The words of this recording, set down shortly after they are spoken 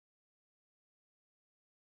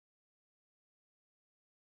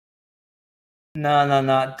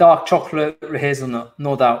No. Dark chocolate hazelnut,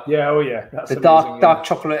 no doubt. Yeah, oh yeah. That's the amazing, dark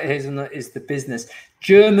chocolate hazelnut is the business.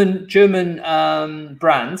 German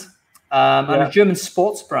brand, and a German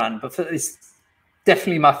sports brand, but it's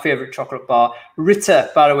definitely my favorite chocolate bar. Ritter,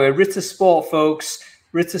 by the way, Ritter Sport, folks.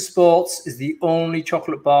 Ritter Sports is the only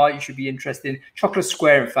chocolate bar you should be interested in. Chocolate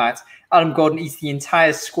square, in fact. Adam Gordon eats the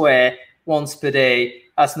entire square once per day.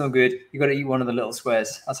 That's no good. You got to eat one of the little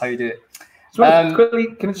squares. That's how you do it. So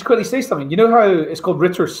can I just quickly say something? You know how it's called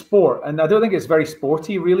Ritter Sport, and I don't think it's very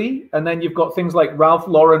sporty, really. And then you've got things like Ralph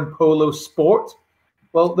Lauren Polo Sport.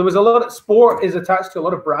 Well, there was a lot of sport is attached to a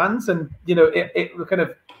lot of brands, and it kind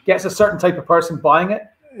of gets a certain type of person buying it.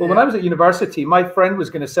 Well, when I was at university, my friend was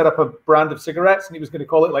going to set up a brand of cigarettes, and he was going to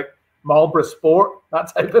call it like Marlboro Sport,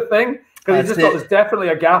 that type of thing, because he just thought there's definitely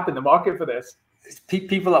a gap in the market for this.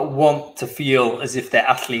 People that want to feel as if they're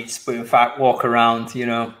athletes, but in fact walk around,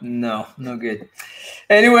 no good.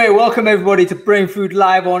 Anyway, welcome everybody to Brainfood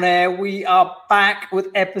Live on Air. We are back with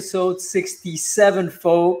episode 67,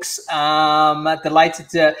 folks. Delighted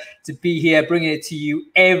to be here, bringing it to you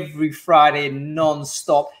every Friday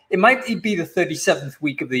non-stop. It might be the 37th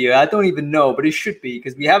week of the year. I don't even know, but it should be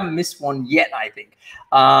because we haven't missed one yet, I think.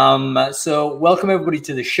 So welcome everybody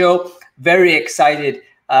to the show. Very excited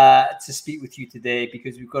to speak with you today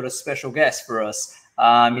because we've got a special guest for us.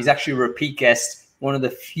 He's actually a repeat guest, one of the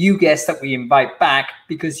few guests that we invite back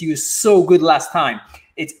because he was so good last time.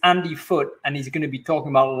 It's Andy Foote, and he's going to be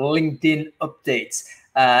talking about LinkedIn updates.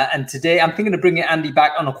 And today I'm thinking of bringing Andy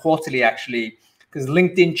back on a quarterly, actually, because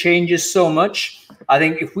LinkedIn changes so much. I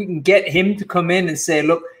think if we can get him to come in and say,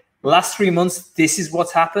 look, last 3 months, this is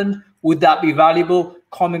what's happened. Would that be valuable?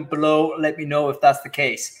 Comment below. Let me know if that's the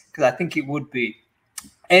case, because I think it would be.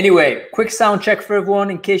 Anyway, quick sound check for everyone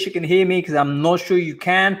in case you can hear me, because I'm not sure you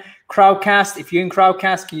can. Crowdcast, if you're in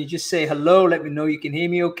Crowdcast, can you just say hello? Let me know you can hear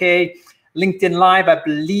me okay. LinkedIn Live, I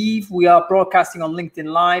believe we are broadcasting on LinkedIn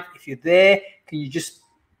Live. If you're there, can you just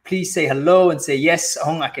please say hello and say, yes,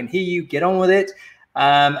 Hong, I can hear you. Get on with it.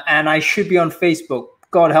 And I should be on Facebook.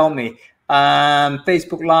 God help me.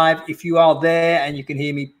 Facebook Live, if you are there and you can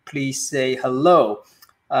hear me, please say hello.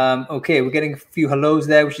 Okay, we're getting a few hellos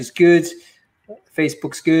there, which is good.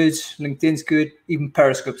 Facebook's good, LinkedIn's good, even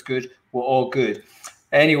Periscope's good. We're all good.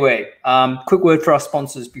 Anyway, quick word for our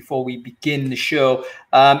sponsors before we begin the show.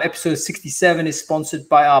 Episode 67 is sponsored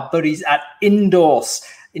by our buddies at Indoors.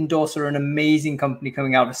 Indoors are an amazing company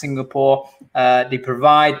coming out of Singapore. They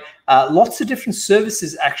provide lots of different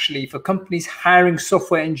services, actually, for companies hiring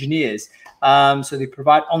software engineers. So they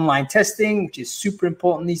provide online testing, which is super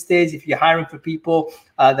important these days. If you're hiring for people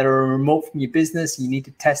that are remote from your business, you need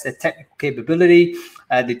to test their technical capability.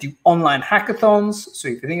 They do online hackathons. So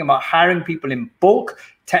if you're thinking about hiring people in bulk,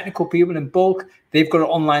 technical people in bulk, they've got an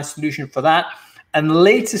online solution for that. And the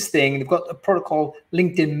latest thing, they've got a product called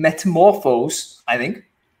LinkedIn Metamorphose, I think.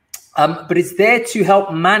 But it's there to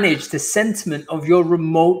help manage the sentiment of your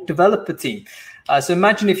remote developer team. So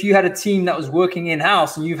imagine if you had a team that was working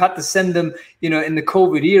in-house and you've had to send them, in the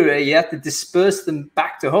COVID era, you have to disperse them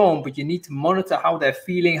back to home, but you need to monitor how they're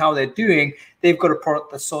feeling, how they're doing. They've got a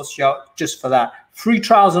product that sorts you out just for that. Free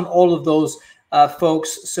trials on all of those,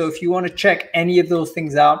 folks. So if you want to check any of those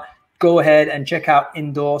things out, go ahead and check out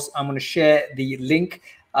Indoors. I'm going to share the link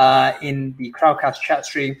in the Crowdcast chat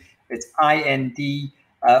stream. It's INDORSE.io.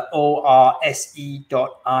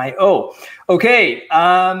 Okay,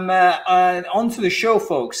 on to the show,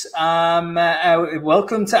 folks.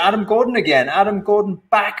 Welcome to Adam Gordon again. Adam Gordon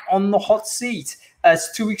back on the hot seat.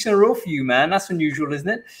 It's 2 weeks in a row for you, man. That's unusual, isn't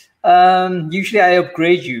it? Usually I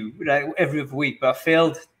upgrade you like every other week, but I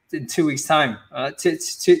failed in 2 weeks' time. 2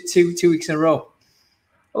 weeks in a row.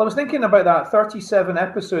 Well, I was thinking about that. 37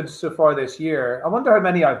 episodes so far this year. I wonder how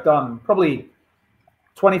many I've done. Probably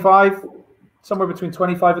 25. Somewhere between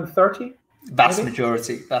 25 and 30. Vast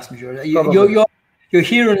majority. You're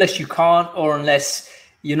here unless you can't, or unless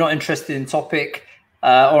you're not interested in topic,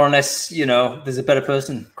 or unless there's a better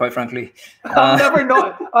person. Quite frankly, I'm never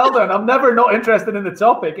not interested in the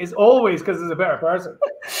topic. It's always because there's a better person.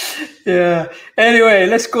 Yeah. Anyway,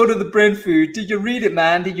 let's go to the Brainfood. Did you read it,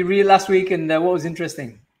 man? Did you read it last week? And what was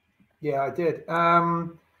interesting? Yeah, I did.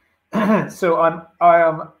 So I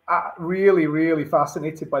am really, really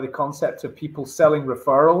fascinated by the concept of people selling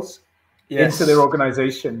referrals into their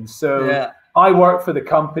organization. So I work for the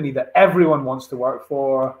company that everyone wants to work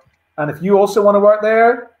for. And if you also want to work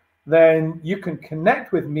there, then you can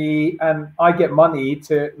connect with me and I get money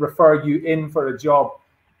to refer you in for a job.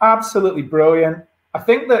 Absolutely brilliant. I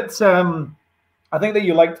think that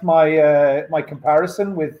you liked my my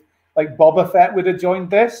comparison with like Boba Fett would have joined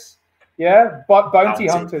this. Yeah, but bounty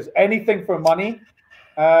hunters, anything for money.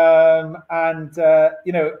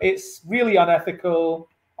 You know, it's really unethical.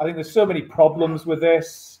 I think there's so many problems with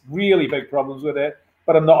this, really big problems with it,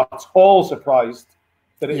 but I'm not at all surprised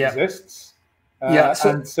that it exists.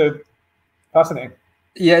 And so fascinating.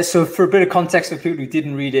 Yeah, so for a bit of context for people who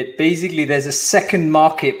didn't read it, basically there's a second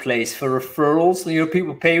marketplace for referrals. You know,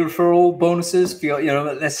 people pay referral bonuses for, you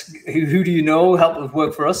know, who do you know, help with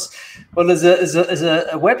work for us. Well, there's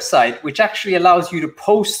a website which actually allows you to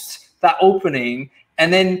post that opening,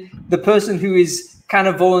 and then the person who is kind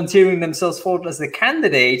of volunteering themselves forward as the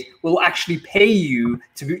candidate will actually pay you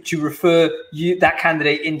to refer that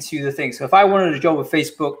candidate into the thing. So if I wanted a job with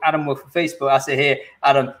Facebook, Adam worked for Facebook, I say, here,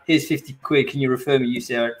 Adam, here's 50 quid. Can you refer me? You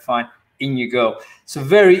say, all right, fine. In you go. So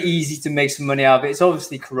very easy to make some money out of it. It's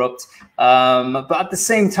obviously corrupt. But at the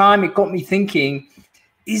same time, it got me thinking,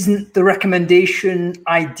 isn't the recommendation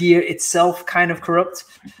idea itself kind of corrupt?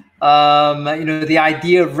 You know, the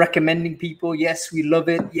idea of recommending people, yes, we love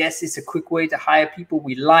it. Yes, it's a quick way to hire people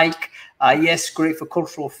we like. Yes, great for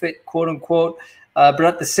cultural fit, quote unquote. But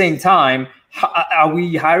at the same time, are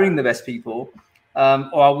we hiring the best people?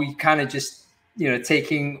 Or are we kind of just, you know,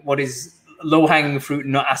 taking what is low-hanging fruit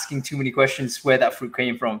and not asking too many questions where that fruit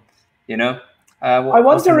came from? You know, I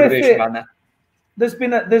wonder if there's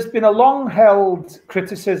been a long-held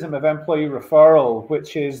criticism of employee referral,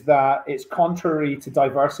 which is that it's contrary to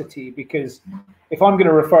diversity. Because if I'm going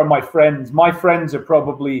to refer my friends are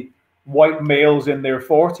probably white males in their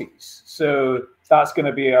 40s, so that's going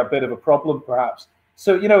to be a bit of a problem, perhaps.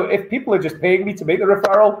 So, you know, if people are just paying me to make the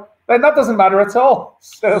referral, then that doesn't matter at all.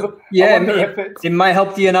 So yeah, it might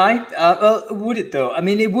help D&I. Well, would it though? I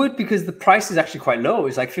mean, it would, because the price is actually quite low.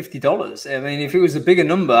 It's like $50. I mean, if it was a bigger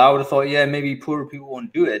number, I would have thought, yeah, maybe poorer people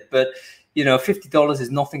won't do it. But, you know, $50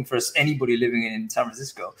 is nothing for anybody living in San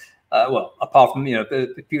Francisco. Well, apart from, you know,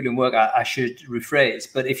 people in work, I should rephrase.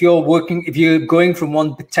 But if you're going from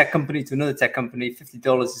one tech company to another tech company,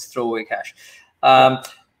 $50 is throwaway cash.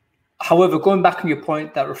 However, going back on your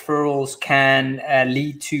point that referrals can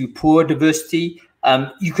lead to poor diversity,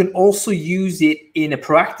 you can also use it in a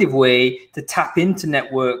proactive way to tap into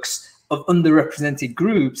networks of underrepresented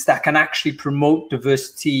groups that can actually promote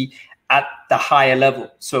diversity at the higher level.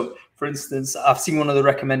 So, for instance, I've seen one of the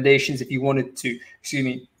recommendations, if you wanted to,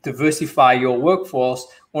 diversify your workforce,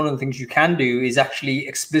 one of the things you can do is actually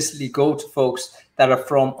explicitly go to folks that are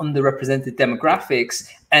from underrepresented demographics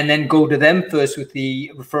and then go to them first with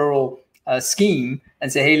the referral scheme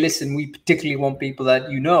and say, hey, listen, we particularly want people that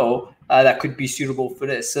you know that could be suitable for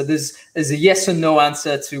this. So there's a yes or no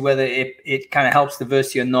answer to whether it kind of helps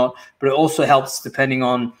diversity or not, but it also helps depending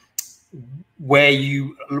on where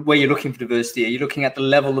you're looking for diversity. Are you looking at the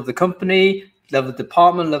level of the company, level of the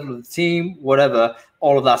department, level of the team, whatever?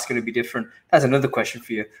 All of that's going to be different. That's another question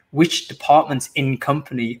for you. Which departments in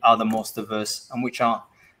company are the most diverse and which aren't?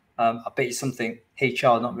 I bet you something,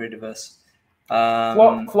 HR not very diverse.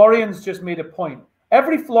 Florian's just made a point.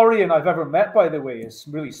 Every Florian I've ever met, by the way, is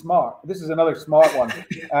really smart. This is another smart one.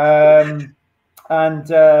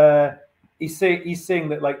 He's saying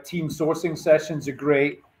that like team sourcing sessions are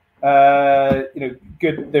great. You know,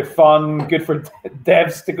 good. They're fun. Good for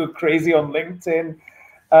devs to go crazy on LinkedIn.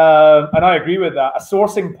 And I agree with that. A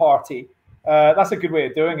sourcing party. That's a good way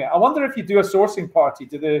of doing it. I wonder if you do a sourcing party,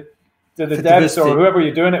 do the devs diversity, or whoever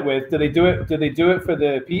you're doing it with, do they do it for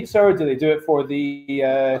the pizza, or do they do it for the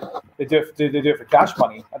do they do it for cash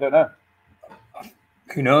money? I don't know.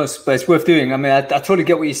 Who knows? But it's worth doing. I mean, I totally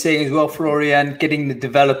get what you're saying as well, Florian, getting the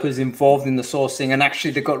developers involved in the sourcing. And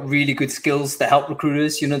actually, they've got really good skills to help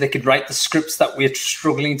recruiters. You know, they could write the scripts that we're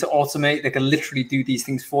struggling to automate. They can literally do these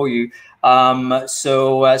things for you.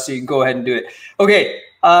 So you can go ahead and do it. Okay,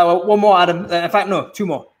 one more, Adam. In fact, no, two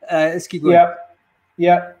more. Let's keep going.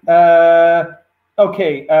 Yeah.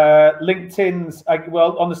 Okay. LinkedIn's,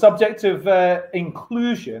 well, on the subject of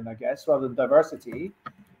inclusion, I guess, rather than diversity,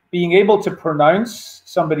 being able to pronounce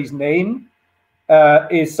somebody's name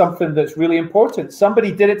is something that's really important.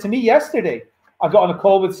 Somebody did it to me yesterday. I got on a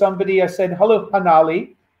call with somebody. I said, hello,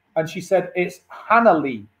 Hanali. And she said, it's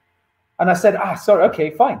Hanali. And I said, sorry. Okay,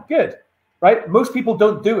 fine. Good. Right. Most people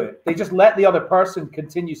don't do it. They just let the other person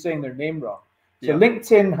continue saying their name wrong. So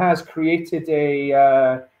LinkedIn has created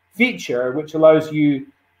a feature which allows you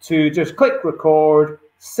to just click record,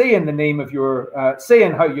 say in the name of your,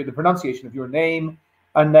 the pronunciation of your name,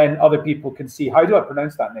 and then other people can see, how do I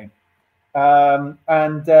pronounce that name?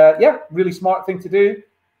 Really smart thing to do.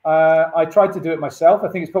 I tried to do it myself. I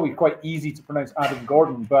think it's probably quite easy to pronounce Adam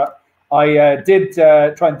Gordon, but I did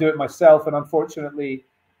try and do it myself. And unfortunately,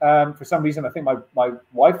 for some reason, I think my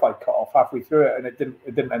Wi-Fi cut off halfway through it, and it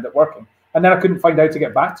didn't end up working. And then I couldn't find out to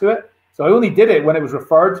get back to it. So I only did it when it was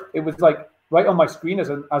referred. It was like right on my screen as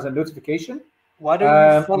a notification. Why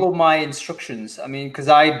don't you follow my instructions? I mean, because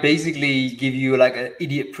I basically give you like an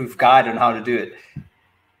idiot-proof guide on how to do it.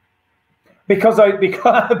 Because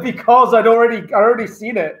I'd already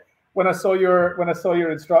seen it when I saw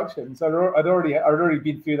your instructions. I'd already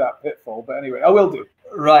been through that pitfall. But anyway, I will do.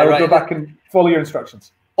 Right. I'll go back and follow your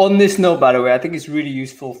instructions. On this note, by the way, I think it's a really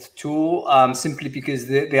useful tool, simply because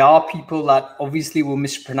there are people that obviously will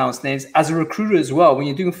mispronounce names. As a recruiter as well, when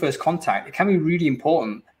you're doing first contact, it can be really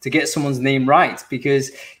important to get someone's name right, because,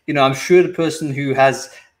 you know, I'm sure the person who has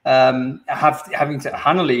having to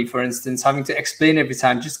Hanley, for instance, having to explain every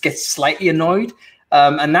time just gets slightly annoyed,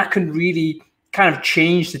 and that can really kind of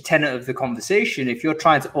change the tenor of the conversation. If you're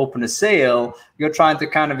trying to open a sale, you're trying to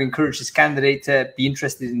kind of encourage this candidate to be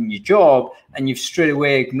interested in your job, and you've straight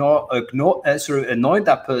away sort of annoyed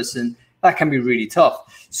that person, that can be really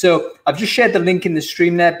tough. So I've just shared the link in the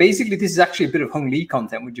stream there. Basically, this is actually a bit of Hung Lee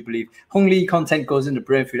content, would you believe? Hung Lee content goes into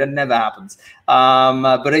Brainfood. That never happens.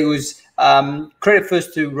 But it was credit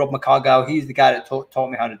first to Rob McCargow. He's the guy that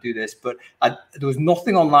taught me how to do this. But there was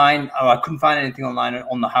nothing online, or I couldn't find anything online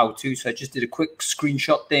on the how-to. So I just did a quick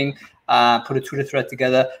screenshot thing, put a Twitter thread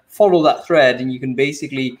together, follow that thread, and you can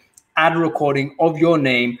basically add a recording of your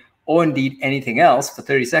name, or indeed anything else, for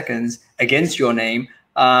 30 seconds against your name.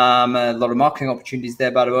 A lot of marketing opportunities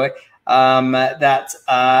there, by the way. And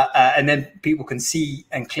then people can see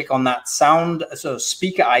and click on that sound, so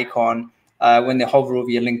speaker icon when they hover over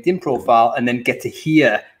your LinkedIn profile, and then get to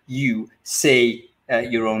hear you say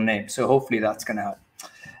your own name. So hopefully that's going to help.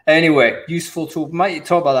 Anyway, useful tool. Might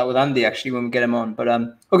talk about that with Andy actually when we get him on. But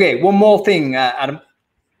okay, one more thing, Adam.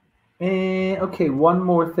 Okay, one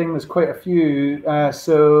more thing. There's quite a few.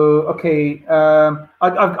 Okay,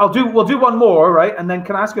 we'll do one more, right? And then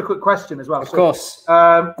can I ask a quick question as well? Of course.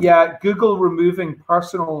 Yeah, Google removing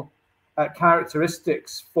personal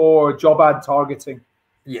characteristics for job ad targeting.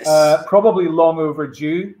 Yes. Probably long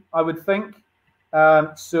overdue, I would think.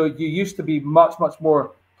 So you used to be much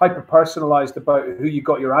more hyper personalized about who you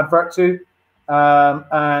got your advert to,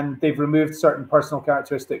 and they've removed certain personal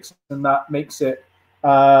characteristics, and that makes it.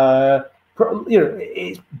 It's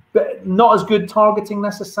not as good targeting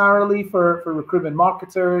necessarily for recruitment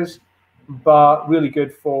marketers, but really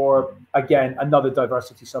good for, again, another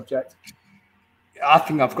diversity subject. I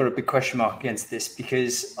think I've got a big question mark against this,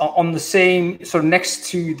 because on the same sort of next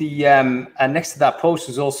to that post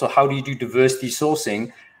is also how do you do diversity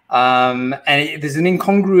sourcing, and there's an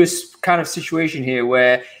incongruous kind of situation here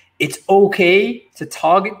where it's okay to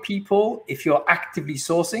target people if you're actively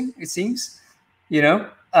sourcing, it seems. You know,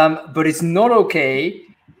 but it's not okay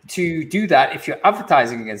to do that if you're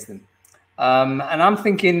advertising against them. And I'm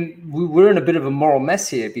thinking we're in a bit of a moral mess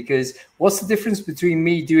here, because what's the difference between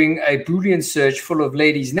me doing a Boolean search full of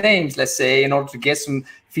ladies' names, let's say, in order to get some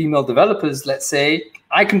female developers, let's say?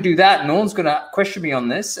 I can do that. No one's going to question me on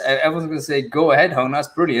this. Everyone's going to say, go ahead, Hung, that's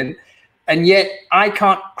brilliant. And yet I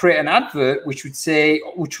can't create an advert which would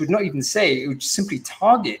not even say, it would simply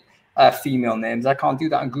target female names. I can't do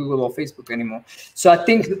that on Google or Facebook anymore. So I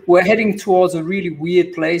think we're heading towards a really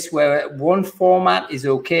weird place where one format is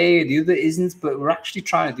okay, the other isn't, but we're actually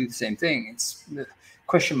trying to do the same thing. It's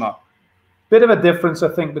question mark. Bit of a difference, I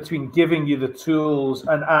think, between giving you the tools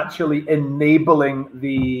and actually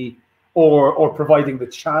enabling or providing the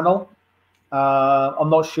channel. I'm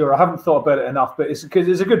not sure. I haven't thought about it enough, but it's because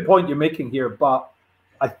it's a good point you're making here. But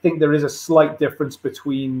I think there is a slight difference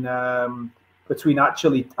between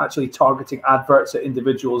actually targeting adverts at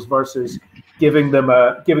individuals versus giving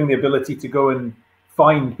the ability to go and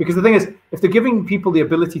find. Because the thing is, if they're giving people the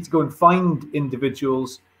ability to go and find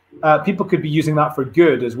individuals, people could be using that for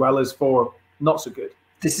good as well as for not so good.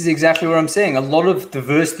 This is exactly what I'm saying. A lot of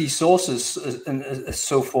diversity sources and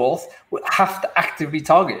so forth have to actively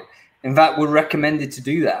target. In fact, we're recommended to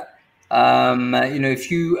do that. You know,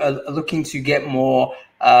 if you are looking to get more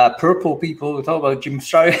purple people, we talked about Jim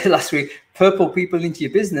Stryer last week, purple people into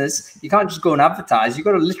your business, you can't just go and advertise. You've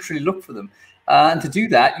got to literally look for them. And to do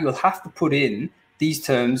that, you'll have to put in these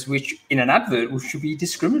terms, which in an advert, which should be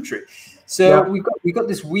discriminatory. So yeah. we've got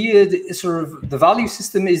this weird sort of, the value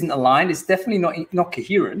system isn't aligned. It's definitely not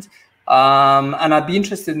coherent. And I'd be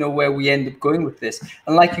interested to know where we end up going with this.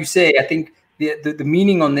 And like you say, I think the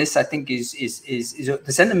meaning on this, I think is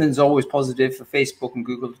the sentiment is always positive for Facebook and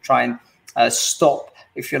Google to try and stop,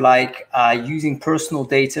 if you like, using personal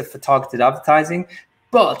data for targeted advertising.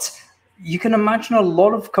 But you can imagine a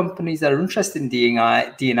lot of companies that are interested in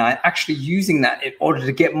D&I actually using that in order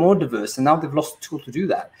to get more diverse, and now they've lost a tool to do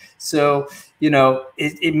that. So, you know,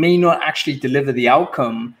 it may not actually deliver the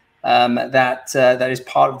outcome that is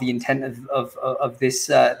part of the intent of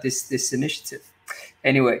this initiative.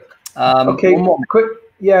 Anyway, Okay, quick.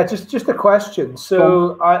 Yeah, just a question.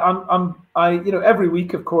 So I every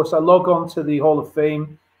week, of course, I log on to the Hall of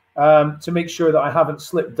Fame to make sure that I haven't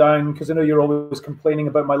slipped down, because I know you're always complaining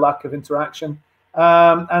about my lack of interaction.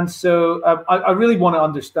 And so I really want to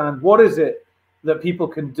understand, what is it that people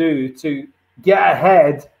can do to get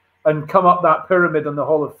ahead and come up that pyramid on the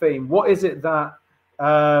Hall of Fame? What is it that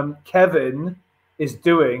Kevin is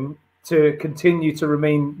doing to continue to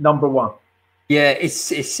remain number one? Yeah,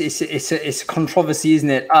 it's a controversy, isn't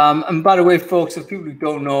it? And by the way, folks, for people who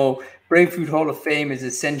don't know, Brainfood Hall of Fame is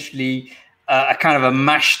essentially a kind of a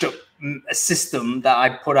mashed up system that I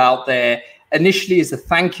put out there initially as a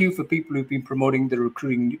thank you for people who've been promoting the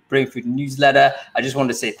Recruiting Brainfood newsletter. I just wanted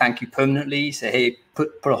to say thank you permanently. Say, hey,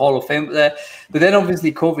 put a Hall of Fame up there. But then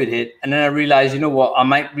obviously COVID hit, and then I realized, you know what, I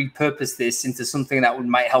might repurpose this into something that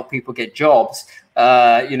might help people get jobs.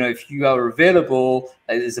 If you are available,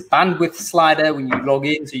 there's a bandwidth slider when you log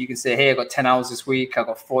in, so you can say, hey, I got 10 hours this week, I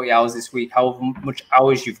got 40 hours this week, however much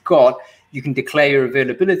hours you've got, you can declare your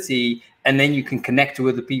availability, and then you can connect to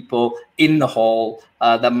other people in the hall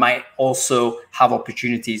that might also have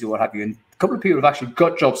opportunities or what have you. And a couple of people have actually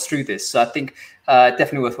got jobs through this, so I think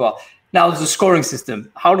definitely worthwhile. Now, there's a scoring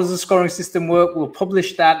system. How does the scoring system work? We'll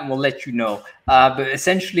publish that and we'll let you know. But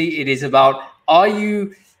essentially, it is about, are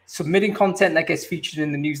you submitting content that gets featured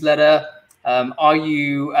in the newsletter? Are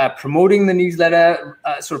you promoting the newsletter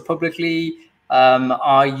sort of publicly?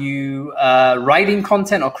 Are you writing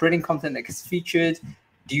content or creating content that gets featured?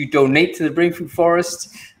 Do you donate to the Brainfood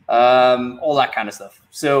Forest? All that kind of stuff.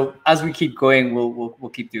 So as we keep going,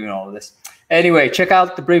 we'll keep doing all of this. Anyway, check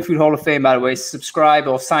out the Brainfood Hall of Fame, by the way. Subscribe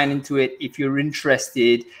or sign into it if you're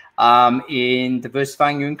interested in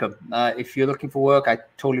diversifying your income. If you're looking for work, I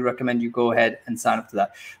totally recommend you go ahead and sign up to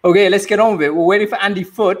that. Okay, let's get on with it. We're waiting for Andy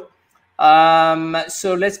Foote.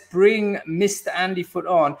 So let's bring Mr. Andy Foote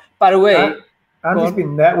on. By the way, Andy's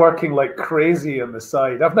been networking like crazy on the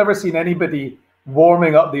side. I've never seen anybody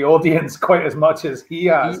warming up the audience quite as much as he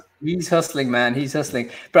has. He's hustling, man. He's hustling.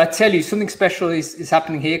 But I tell you, something special is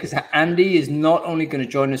happening here, because Andy is not only going to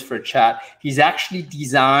join us for a chat, he's actually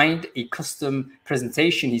designed a custom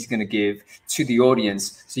presentation he's going to give to the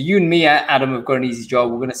audience. So you and me, Adam, have got an easy job.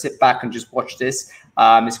 We're going to sit back and just watch this.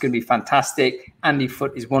 It's going to be fantastic. Andy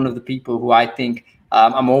Foote is one of the people who I think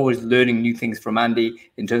I'm always learning new things from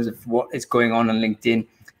Andy in terms of what is going on LinkedIn.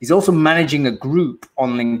 He's also managing a group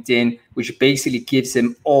on LinkedIn, which basically gives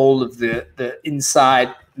him all of the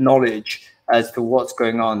inside knowledge as to what's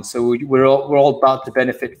going on. So we're all about to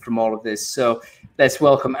benefit from all of this. So let's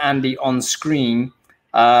welcome Andy on screen,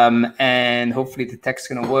 and hopefully the tech's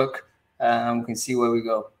going to work. We can see where we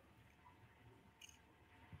go.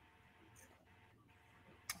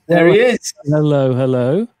 There he is. Hello,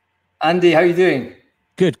 hello. Andy, how are you doing?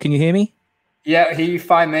 Good. Can you hear me? Yeah, I hear you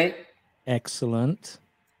fine, mate. Excellent.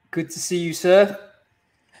 Good to see you, sir.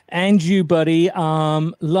 And you, buddy.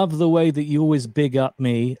 Love the way that you always big up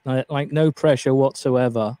me, like no pressure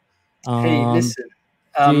whatsoever. Hey, listen.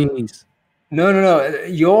 Geez.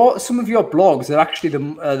 No. Some of your blogs are actually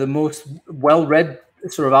the most well-read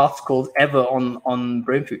sort of articles ever on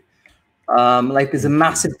Brainfood. Like there's a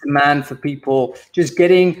massive demand for people just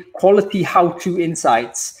getting quality how-to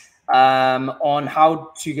insights on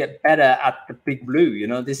how to get better at the big blue. You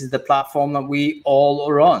know, this is the platform that we all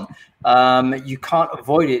are on. You can't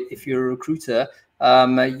avoid it if you're a recruiter.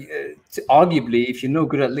 Arguably, if you're no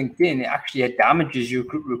good at LinkedIn, it actually damages your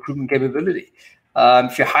recruitment capability.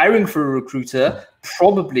 If you're hiring for a recruiter,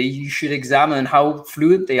 probably you should examine how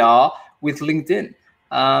fluent they are with LinkedIn.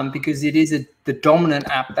 Because it is the dominant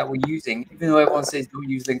app that we're using. Even though everyone says don't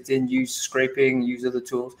use LinkedIn, use scraping, use other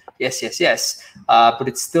tools. Yes. But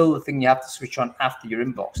it's still the thing you have to switch on after your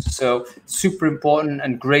inbox. So super important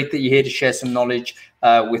and great that you're here to share some knowledge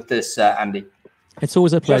with us, Andy. It's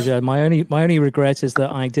always a pleasure. My only regret is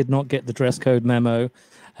that I did not get the dress code memo.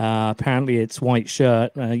 Apparently it's white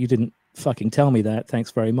shirt. You didn't fucking tell me that.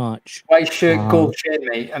 Thanks very much. White shirt, gold chain,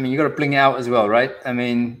 mate. I mean, you got to bling it out as well, right? I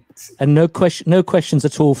mean, and no questions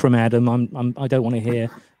at all from Adam. I don't want to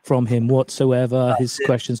hear from him whatsoever. His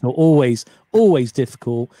questions are always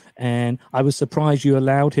difficult, and I was surprised you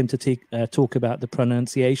allowed him to talk about the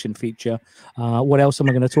pronunciation feature. What else am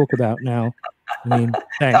I going to talk about now? I mean,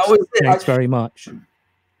 thanks very much.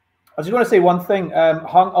 I just want to say one thing.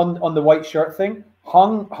 Hung on the white shirt thing.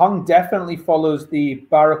 Hung definitely follows the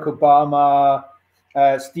Barack Obama,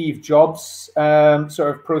 Steve Jobs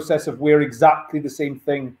sort of process of wear exactly the same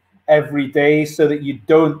thing every day, so that you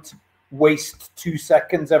don't waste 2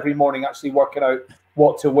 seconds every morning actually working out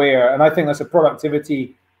what to wear. And I think that's a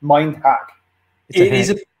productivity mind hack. It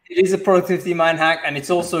It is a productivity mind hack, and it's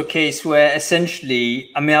also a case where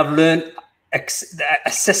essentially, I mean, I've learned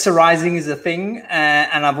accessorizing is a thing,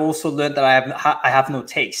 and I've also learned that I have no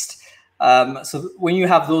taste. So when you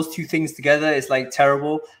have those two things together, it's like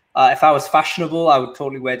terrible. If I was fashionable, I would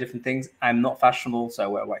totally wear different things. I'm not fashionable, so I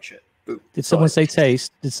wear a white shirt. Boom. Did someone say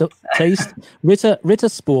taste? Taste? Ritter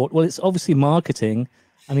Sport. Well, it's obviously marketing.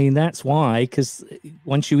 I mean, that's why, because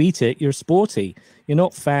once you eat it, you're sporty. You're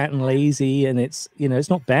not fat and lazy, and it's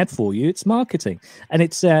not bad for you. It's marketing, and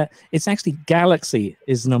it's actually Galaxy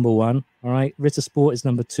is number 1. All right, Ritter Sport is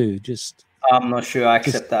number 2. I'm not sure I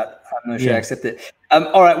accept that. I'm not sure I accept it.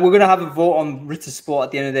 All right, we're gonna have a vote on Ritter Sport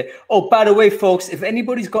at the end of the day. Oh, by the way, folks, if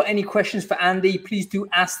anybody's got any questions for Andy, please do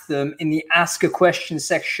ask them in the Ask a Question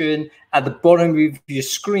section at the bottom of your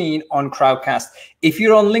screen on Crowdcast. If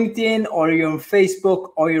you're on LinkedIn or you're on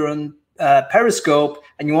Facebook or you're on Periscope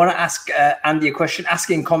and you want to ask Andy a question, ask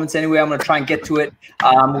it in comments anyway. I'm going to try and get to it.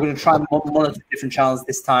 We're going to try and monitor different channels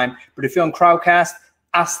this time. But if you're on Crowdcast,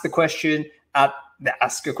 ask the question at the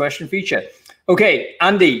Ask a Question feature. Okay,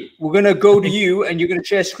 Andy, we're going to go to you and you're going to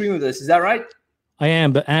share screen with us. Is that right? I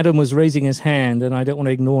am, but Adam was raising his hand and I don't want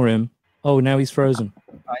to ignore him. Oh, now he's frozen.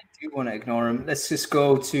 I do want to ignore him. Let's just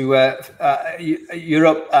go to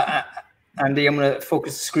Europe. Andy, I'm going to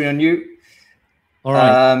focus the screen on you. All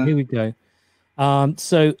right, here we go.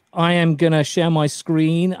 So I am going to share my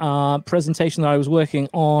screen presentation that I was working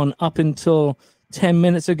on up until 10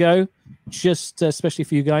 minutes ago, just especially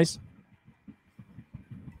for you guys.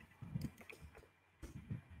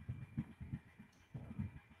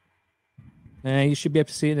 You should be able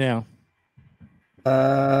to see it now.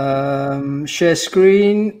 Share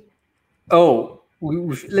screen. Oh,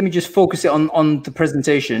 let me just focus it on the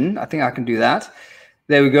presentation. I think I can do that.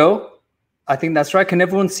 There we go. I think that's right. Can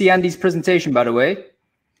everyone see Andy's presentation, by the way?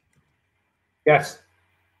 Yes.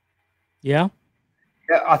 Yeah?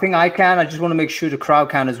 Yeah, I think I can. I just want to make sure the crowd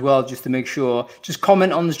can as well, just to make sure. Just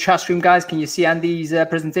comment on the chat stream, guys. Can you see Andy's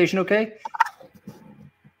presentation okay?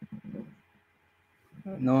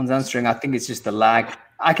 No one's answering. I think it's just a lag.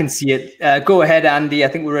 I can see it. Go ahead, Andy. I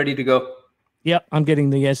think we're ready to go. Yep, I'm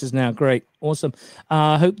getting the yeses now. Great. Awesome.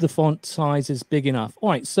 I hope the font size is big enough. All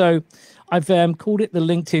right, so I've called it the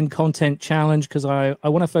LinkedIn Content Challenge because I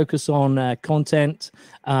want to focus on content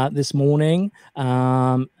this morning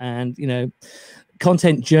and,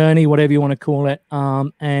 content journey, whatever you want to call it.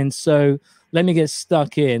 And so let me get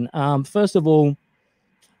stuck in. First of all,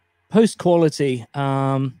 post quality.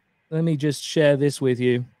 Let me just share this with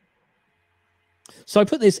you. So I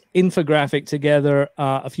put this infographic together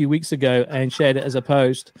a few weeks ago and shared it as a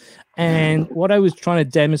post. And what I was trying to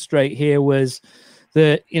demonstrate here was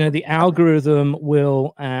that, the algorithm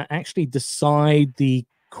will actually decide the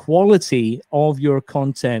quality of your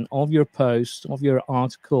content, of your posts, of your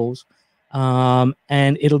articles,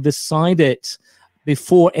 and it'll decide it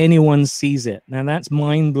before anyone sees it. Now that's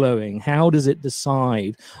mind-blowing. How does it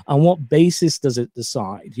decide? On what basis does it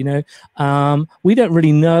decide? We don't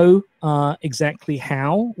really know exactly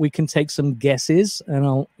how. We can take some guesses, and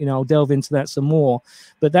I'll delve into that some more.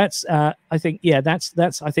 But that's I think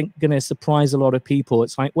going to surprise a lot of people.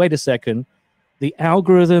 It's like, wait a second, the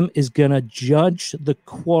algorithm is going to judge the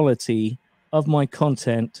quality of my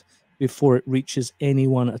content before it reaches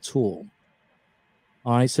anyone at all.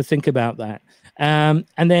 All right, so think about that. And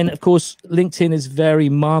then, of course, LinkedIn is very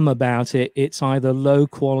mum about it. It's either low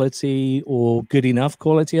quality or good enough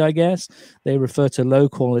quality, I guess. They refer to low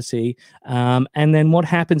quality. And then what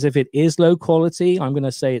happens if it is low quality? I'm going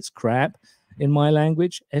to say it's crap in my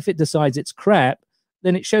language. If it decides it's crap,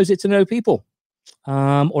 then it shows it to no people.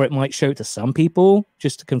 Or it might show it to some people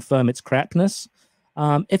just to confirm its crapness.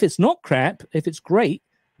 If it's not crap, if it's great,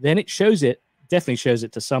 then it definitely shows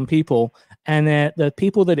it to some people. And the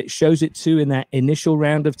people that it shows it to in that initial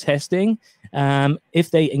round of testing, if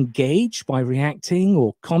they engage by reacting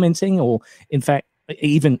or commenting or, in fact,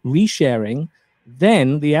 even resharing,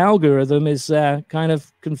 then the algorithm is kind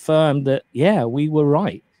of confirmed that, yeah, we were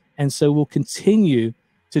right. And so we'll continue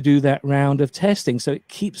to do that round of testing. So it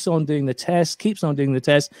keeps on doing the test,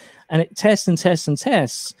 and it tests and tests and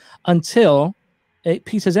tests until it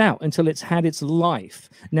peters out, until it's had its life.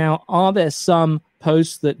 Now, are there some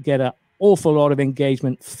posts that get an awful lot of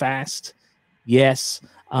engagement fast? Yes.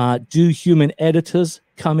 Do human editors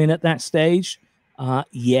come in at that stage?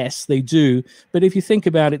 Yes, they do. But if you think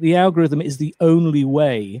about it, the algorithm is the only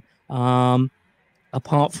way,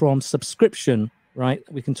 apart from subscription, right?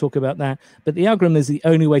 We can talk about that. But the algorithm is the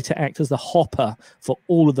only way to act as the hopper for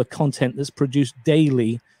all of the content that's produced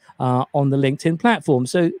daily on the LinkedIn platform.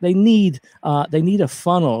 So they need a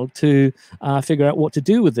funnel to figure out what to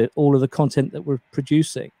do with all of the content that we're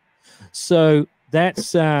producing. So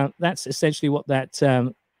that's essentially what that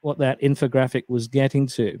infographic was getting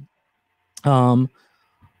to.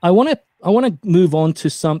 I want to move on to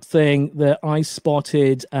something that I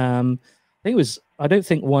spotted. I don't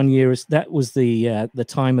think 1 year that was the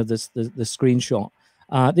time of the screenshot.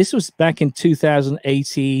 This was back in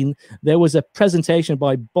 2018. There was a presentation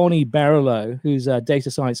by Bonnie Barlow, who's a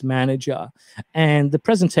data science manager, and the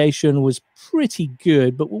presentation was pretty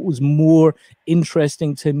good. But what was more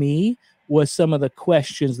interesting to me were some of the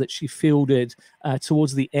questions that she fielded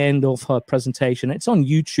towards the end of her presentation. It's on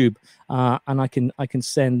YouTube, and I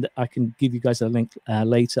can give you guys a link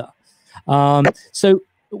later. So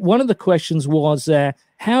one of the questions was,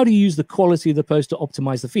 how do you use the quality of the post to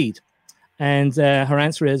optimize the feed? And her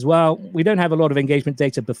answer is, well, we don't have a lot of engagement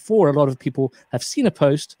data before a lot of people have seen a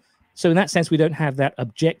post. So in that sense, we don't have that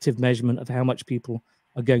objective measurement of how much people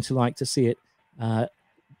are going to like to see it,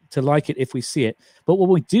 to like it if we see it. But what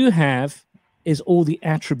we do have is all the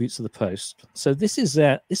attributes of the post. So this is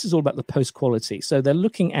all about the post quality. So they're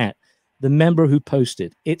looking at the member who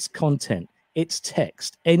posted, its content, its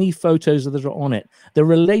text, any photos that are on it, the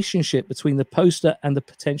relationship between the poster and the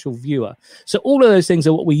potential viewer. So all of those things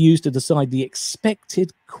are what we use to decide the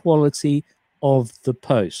expected quality of the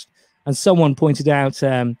post. And someone pointed out,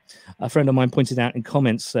 a friend of mine pointed out in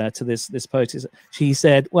comments to this post, she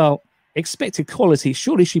said, well, expected quality,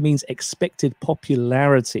 surely she means expected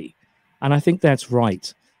popularity. And I think that's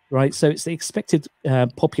right? So it's the expected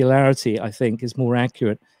popularity, I think, is more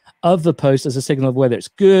accurate, of the post as a signal of whether it's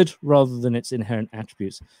good rather than its inherent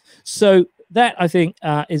attributes. So that, I think,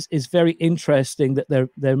 is very interesting, that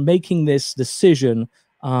they're making this decision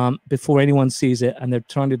before anyone sees it, and they're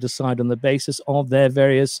trying to decide on the basis of their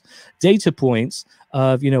various data points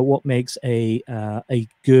of what makes a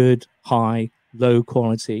good, high, low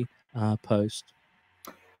quality post.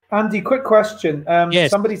 Andy, quick question.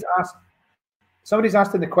 Yes. Somebody's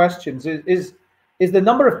asked in the questions, is the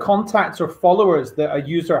number of contacts or followers that a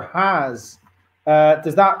user has,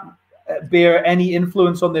 does that bear any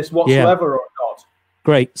influence on this whatsoever or not?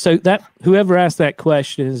 Great. So that whoever asked that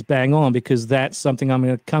question is bang on, because that's something I'm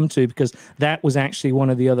going to come to, because that was actually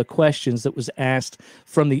one of the other questions that was asked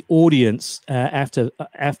from the audience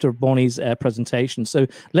after Bonnie's presentation. So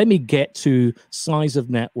let me get to size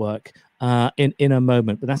of network in a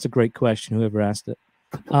moment, but that's a great question, whoever asked it.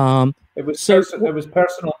 It was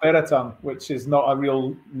personal Beratung, which is not a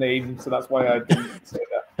real name, so that's why I didn't say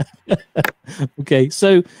that. Okay,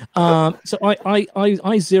 so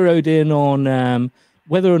I zeroed in on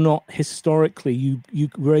whether or not historically you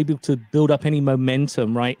were able to build up any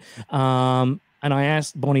momentum, right? And I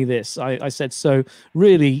asked Bonnie this. I said, so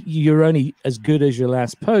really, you're only as good as your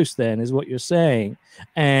last post, then, is what you're saying?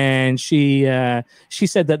 And she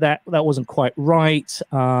said that wasn't quite right.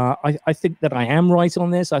 I think that I am right on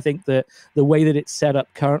this. I think that the way that it's set up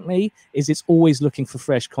currently is it's always looking for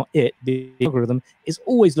fresh the algorithm is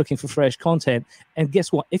always looking for fresh content. And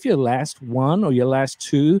guess what? If your last one or your last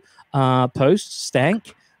two posts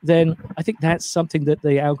stank, then I think that's something that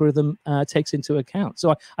the algorithm takes into account.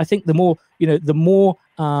 So I think the more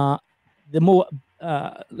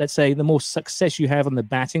let's say the more success you have on the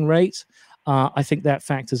batting rate, I think that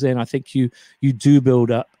factors in. I think you do build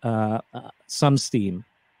up some steam.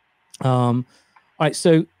 All right,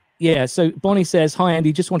 so yeah, so Bonnie says, hi,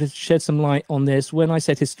 Andy, just wanted to shed some light on this. When I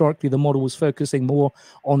said historically the model was focusing more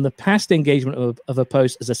on the past engagement of a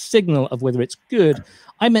post as a signal of whether it's good,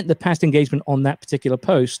 I meant the past engagement on that particular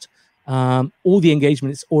post, all the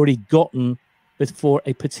engagement it's already gotten before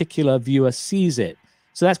a particular viewer sees it.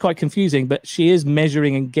 So that's quite confusing, but she is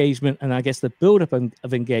measuring engagement and I guess the buildup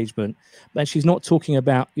of engagement, but she's not talking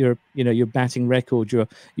about your batting record,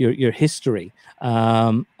 your history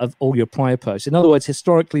of all your prior posts. In other words,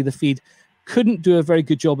 historically, the feed couldn't do a very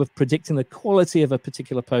good job of predicting the quality of a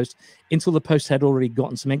particular post until the post had already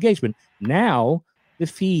gotten some engagement. Now, the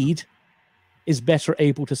feed is better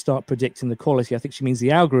able to start predicting the quality. I think she means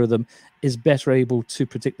the algorithm is better able to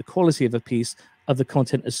predict the quality of a piece of the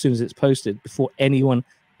content as soon as it's posted before anyone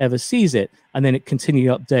ever sees it. And then it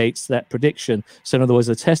continually updates that prediction. So in other words,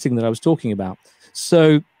 the testing that I was talking about.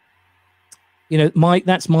 So,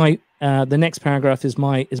 that's my, the next paragraph is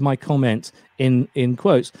my comment in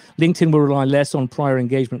quotes. LinkedIn will rely less on prior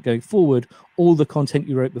engagement going forward. All the content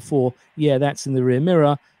you wrote before, yeah, that's in the rear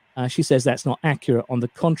mirror. She says that's not accurate. On the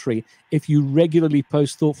contrary, if you regularly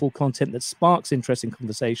post thoughtful content that sparks interesting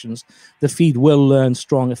conversations, the feed will learn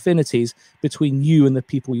strong affinities between you and the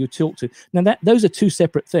people you talk to. Now, those are two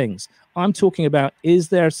separate things. I'm talking about, is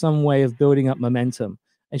there some way of building up momentum?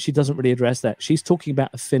 And she doesn't really address that. She's talking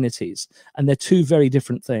about affinities, and they're two very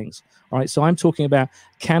different things. All right, so I'm talking about,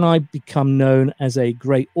 can I become known as a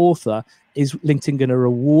great author is LinkedIn going to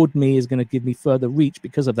reward me, is going to give me further reach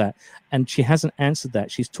because of that? And she hasn't answered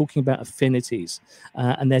that. She's talking about affinities,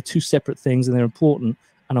 and they're two separate things, and they're important.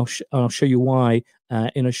 And I'll show you why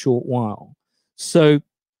in a short while. So,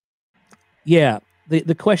 yeah,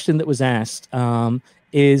 the question that was asked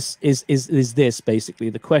is this basically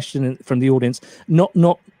the question from the audience? Not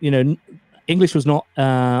English was not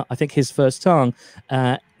I think his first tongue.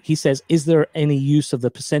 He says, is there any use of the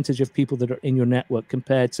percentage of people that are in your network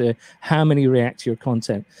compared to how many react to your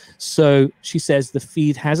content? So she says the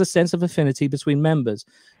feed has a sense of affinity between members.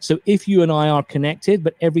 So if you and I are connected,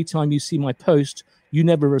 but every time you see my post, you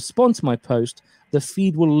never respond to my post, the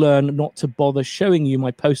feed will learn not to bother showing you my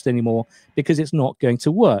post anymore because it's not going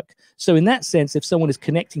to work. So in that sense, if someone is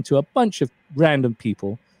connecting to a bunch of random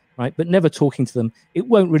people, right, but never talking to them, it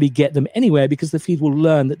won't really get them anywhere because the feed will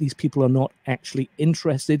learn that these people are not actually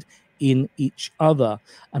interested in each other.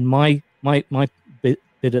 And my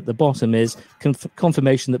bit at the bottom is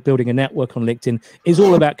confirmation that building a network on LinkedIn is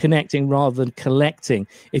all about connecting rather than collecting.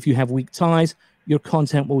 If you have weak ties, your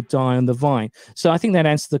content will die on the vine. So I think that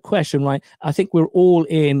answers the question, right? I think we're all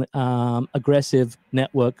in aggressive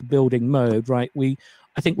network building mode, right?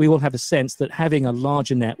 I think we all have a sense that having a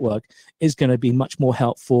larger network is going to be much more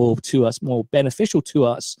helpful to us, more beneficial to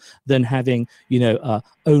us than having,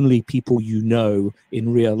 only people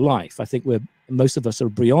in real life. I think most of us are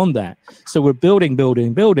beyond that. So we're building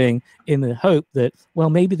in the hope that, well,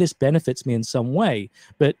 maybe this benefits me in some way.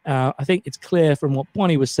 But I think it's clear from what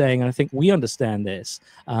Bonnie was saying, and I think we understand this,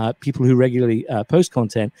 people who regularly post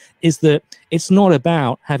content, is that it's not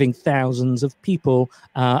about having thousands of people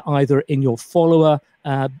either in your follower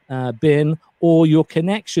bin or your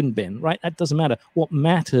connection bin, right? That doesn't matter. What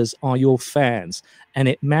matters are your fans, and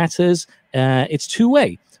it matters. It's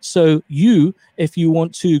two-way. So if you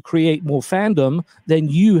want to create more fandom, then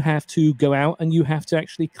you have to go out and you have to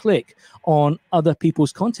actually click on other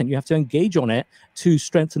people's content. You have to engage on it to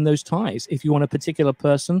strengthen those ties. If you want a particular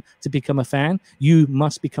person to become a fan, you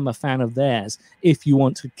must become a fan of theirs if you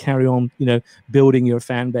want to carry on, building your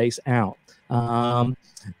fan base out.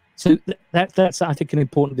 So that's, I think, an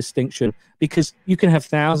important distinction, because you can have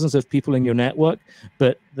thousands of people in your network,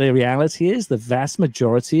 but the reality is the vast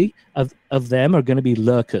majority of them are going to be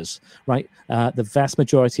lurkers, right? The vast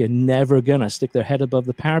majority are never going to stick their head above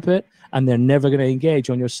the parapet, and they're never going to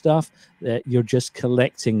engage on your stuff. You're just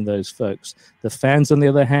collecting those folks. The fans, on the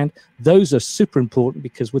other hand, those are super important,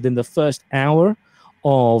 because within the first hour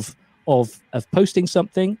of posting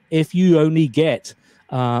something, if you only get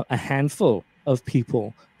a handful of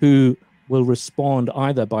people who will respond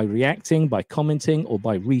either by reacting, by commenting, or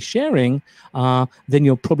by resharing, then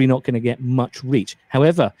you're probably not going to get much reach.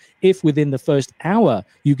 However, if within the first hour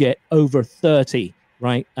you get over 30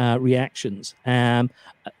 reactions,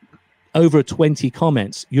 over 20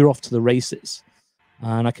 comments, you're off to the races.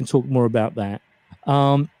 And I can talk more about that.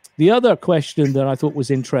 The other question that I thought was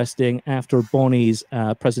interesting after Bonnie's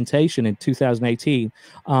presentation in 2018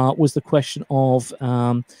 was the question of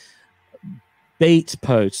bait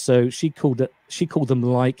posts. So she called them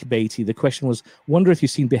like baity. The question was, wonder if you've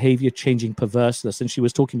seen behavior changing perverseness, and she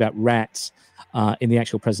was talking about rats in the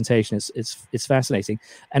actual presentation. It's fascinating,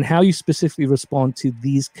 and how you specifically respond to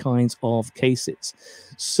these kinds of cases.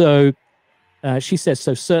 So she says,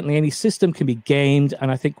 so certainly any system can be gamed, and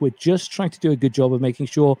I think we're just trying to do a good job of making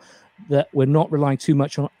sure that we're not relying too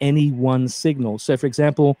much on any one signal. So, for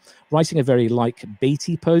example, writing a very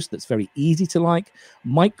baity post that's very easy to like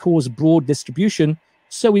might cause broad distribution,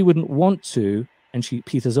 so we wouldn't want to, and she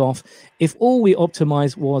peters off. If all we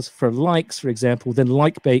optimize was for likes, for example, then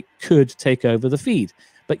bait could take over the feed.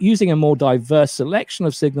 But using a more diverse selection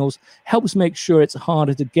of signals helps make sure it's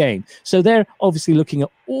harder to game. So they're obviously looking at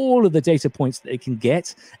all of the data points that they can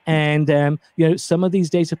get. And, some of these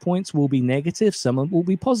data points will be negative, some of them will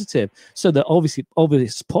be positive. So the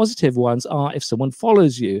obvious positive ones are if someone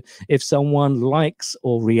follows you, if someone likes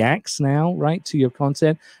or reacts now, to your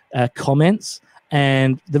content, comments,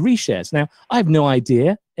 and the reshares. Now, I have no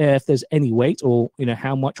idea if there's any weight or,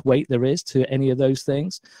 how much weight there is to any of those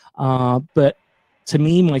things. But to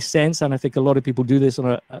me, my sense, and I think a lot of people do this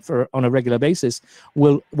on a regular basis,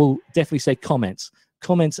 will definitely say comments.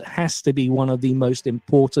 Comments has to be one of the most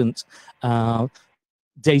important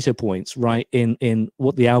data points, in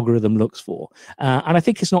what the algorithm looks for. And I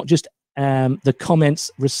think it's not just the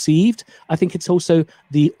comments received. I think it's also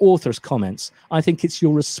the author's comments. I think it's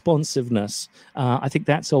your responsiveness. I think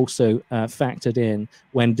that's also factored in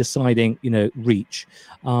when deciding, reach.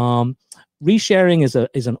 Resharing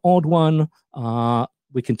is an odd one.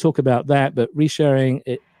 We can talk about that, but resharing,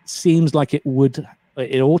 it seems like it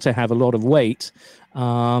ought to have a lot of weight,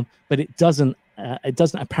 but it doesn't it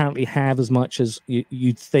doesn't apparently have as much as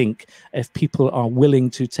you'd think. If people are willing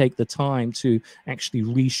to take the time to actually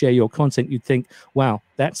reshare your content, you'd think, wow,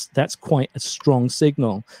 that's quite a strong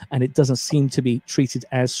signal, and it doesn't seem to be treated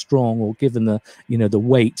as strong or given the the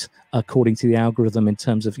weight according to the algorithm in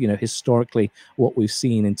terms of historically what we've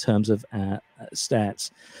seen in terms of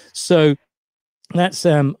stats. So that's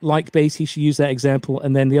like base. He should use that example.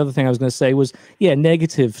 And then the other thing I was going to say was,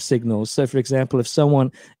 negative signals. So, for example, if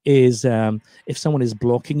someone is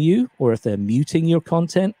blocking you, or if they're muting your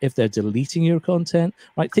content, if they're deleting your content,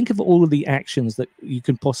 right? Think of all of the actions that you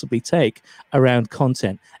can possibly take around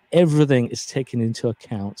content. Everything is taken into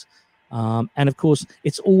account. And of course,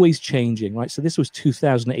 it's always changing, right? So this was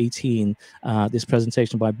 2018, this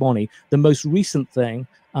presentation by Bonnie. The most recent thing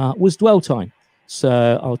was dwell time.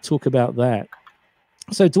 So I'll talk about that.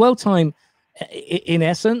 So dwell time, in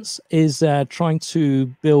essence, is trying to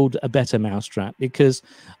build a better mousetrap, because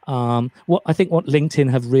what LinkedIn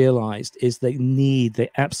have realized is they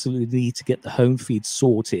absolutely need to get the home feed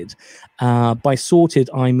sorted. By sorted,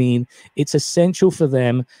 I mean it's essential for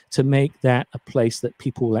them to make that a place that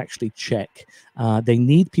people will actually check. They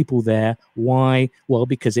need people there. Why? Well,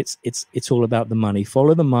 because it's all about the money.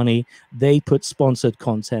 Follow the money. They put sponsored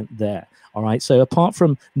content there. All right. So apart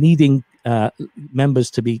from needing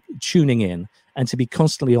members to be tuning in and to be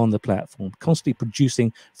constantly on the platform, constantly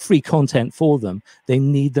producing free content for them, they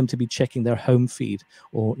need them to be checking their home feed,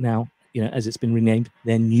 or now, as it's been renamed,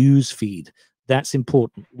 their news feed. That's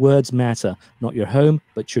important. Words matter, not your home,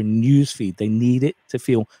 but your news feed. They need it to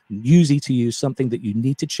feel newsy to you, something that you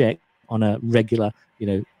need to check on a regular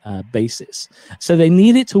basis. So they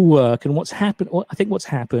need it to work. And what's happened,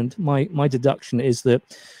 my deduction is that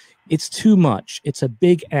it's too much. It's a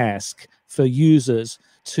big ask for users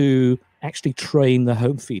to actually train the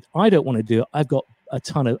home feed. I don't want to do it. I've got a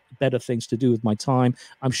ton of better things to do with my time.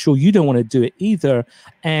 I'm sure you don't want to do it either.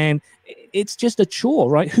 And it's just a chore,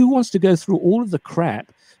 right? Who wants to go through all of the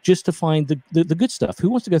crap just to find the good stuff? Who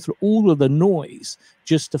wants to go through all of the noise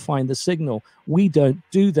just to find the signal? We don't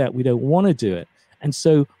do that. We don't want to do it. And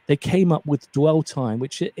so they came up with dwell time,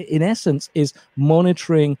 which in essence is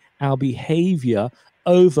monitoring our behavior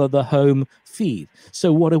over the home feed.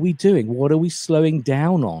 So what are we doing? What are we slowing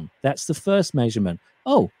down on? That's the first measurement.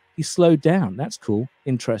 Oh, he slowed down. That's cool.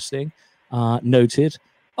 Interesting. Noted.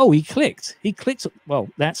 Oh, he clicked. Well,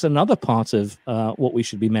 that's another part of what we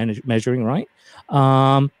should be measuring, right?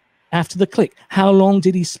 After the click, how long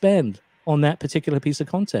did he spend on that particular piece of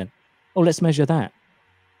content? Oh, let's measure that.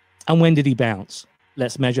 And when did he bounce?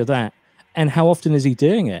 Let's measure that. And how often is he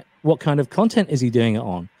doing it? What kind of content is he doing it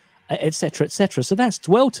on? Etc., etc. So that's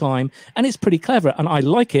dwell time, and it's pretty clever, and I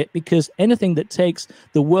like it because anything that takes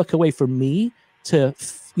the work away from me to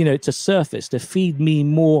surface, to feed me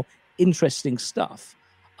more interesting stuff,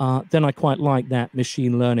 then I quite like that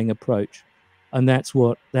machine learning approach, and that's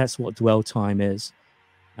what dwell time is.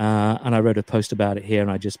 And I wrote a post about it here, and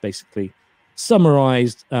I just basically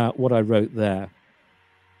summarized what I wrote there.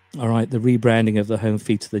 All right, the rebranding of the home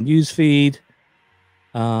feed to the news feed.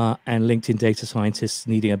 And LinkedIn data scientists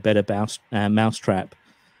needing a better mousetrap,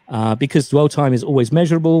 because dwell time is always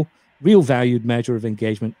measurable. Real valued measure of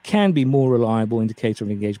engagement can be more reliable indicator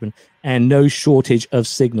of engagement, and no shortage of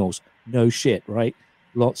signals. No shit, right?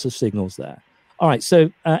 Lots of signals there. All right.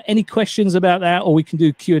 So any questions about that, or we can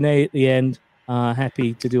do Q&A at the end.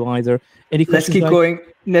 Happy to do either. Any questions?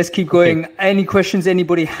 Let's keep going. Okay. Any questions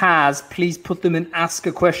anybody has, please put them in ask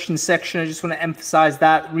a question section. I just want to emphasize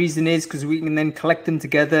that. Reason is because we can then collect them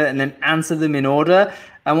together and then answer them in order.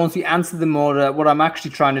 And once we answer them in order, what I'm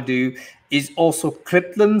actually trying to do is also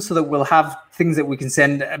clip them so that we'll have things that we can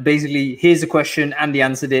send. Basically, here's a question, Andy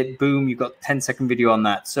answered it. Boom, you've got 10-second video on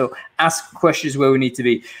that. So ask questions where we need to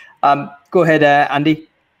be. Go ahead, Andy.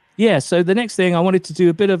 Yeah, so the next thing, I wanted to do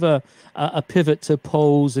a bit of a pivot to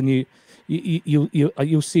polls, and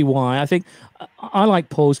you'll see why. I think I like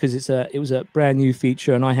polls because it was a brand new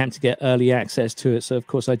feature, and I had to get early access to it. So of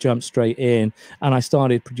course I jumped straight in, and I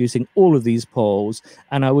started producing all of these polls,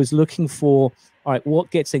 and I was looking for, all right,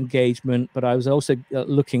 what gets engagement, but I was also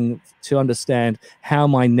looking to understand how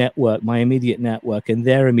my network, my immediate network and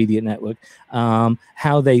their immediate network,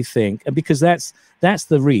 how they think. And because that's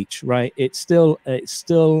the reach, right? It's still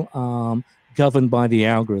governed by the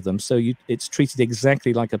algorithm. So it's treated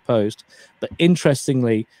exactly like a post. But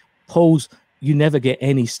interestingly, polls, you never get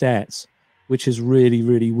any stats, which is really,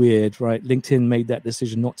 really weird, right? LinkedIn made that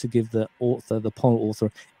decision not to give the poll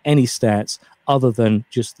author, any stats other than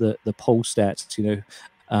just the poll stats,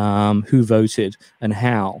 who voted and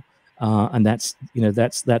how. and that's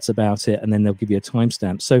about it. And then they'll give you a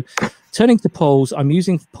timestamp. So turning to polls, I'm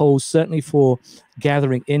using polls certainly for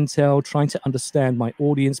gathering intel, trying to understand my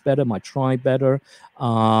audience better, my tribe better,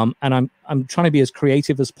 and I'm trying to be as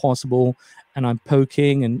creative as possible. And I'm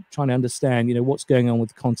poking and trying to understand, what's going on with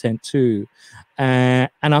the content too. And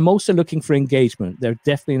I'm also looking for engagement. They're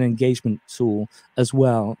definitely an engagement tool as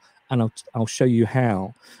well. And I'll show you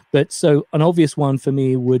how. But so an obvious one for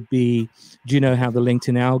me would be, do you know how the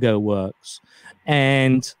LinkedIn algo works?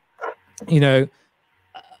 And,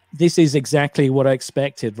 this is exactly what I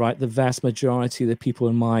expected, right? The vast majority of the people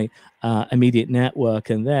in my immediate network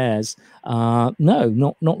and theirs, no,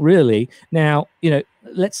 not really. Now,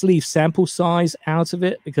 let's leave sample size out of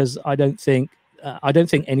it, because I don't think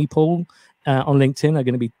any poll on LinkedIn are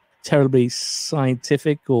going to be terribly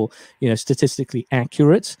scientific or statistically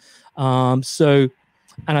accurate. And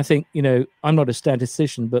I think, I'm not a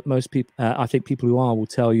statistician, but most people, I think people who are will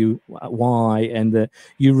tell you why, and that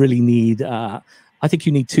you really need. I think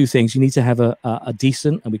you need two things. You need to have a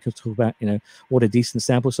decent, and we could talk about, what a decent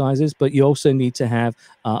sample size is, but you also need to have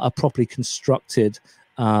a properly constructed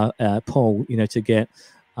poll, to get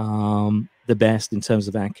the best in terms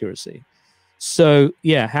of accuracy. So,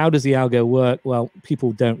 yeah, how does the algo work? Well,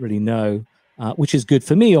 people don't really know, which is good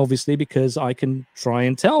for me, obviously, because I can try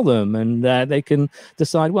and tell them, and they can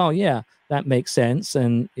decide, well, yeah, that makes sense.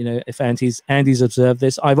 And if Andy's observed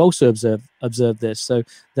this, I've also observed this, so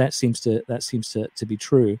that seems to be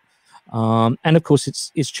true. And of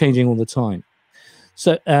course, it's changing all the time.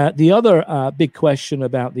 So the other big question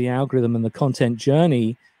about the algorithm and the content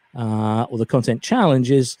journey or the content challenge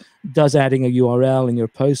is, does adding a URL in your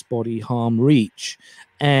post body harm reach?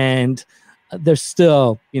 And there's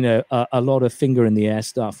still, a lot of finger in the air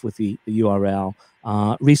stuff with the URL.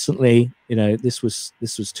 Recently, this was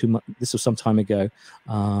some time ago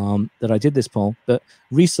that I did this poll, but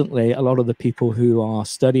recently a lot of the people who are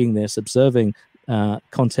studying this, observing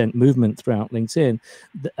content movement throughout LinkedIn,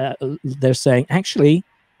 they're saying, actually,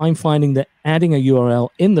 I'm finding that adding a URL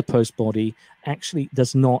in the post body actually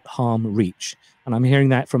does not harm reach. And I'm hearing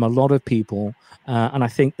that from a lot of people, and I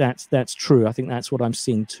think that's true. I think that's what I'm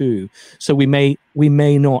seeing too. So we may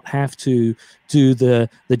not have to do the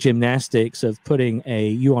gymnastics of putting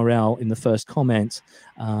a URL in the first comment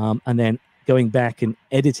and then going back and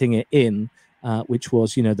editing it in, which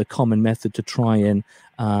was the common method to try and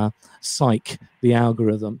psych the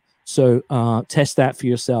algorithm. So test that for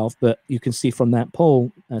yourself. But you can see from that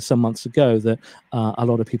poll some months ago that a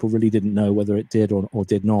lot of people really didn't know whether it did or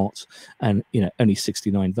did not. And, only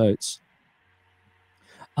 69 votes.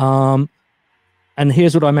 And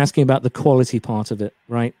here's what I'm asking about the quality part of it,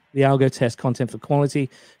 right? The algo test content for quality.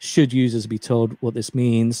 Should users be told what this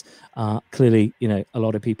means? Clearly, a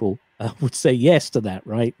lot of people would say yes to that,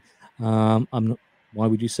 right? I'm not, why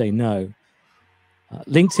would you say no?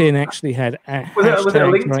 LinkedIn actually had hashtags, was it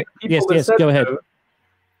LinkedIn right? People Yes, go ahead. No?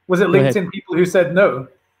 Was it LinkedIn people who said no?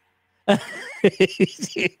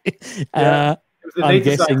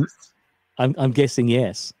 I'm guessing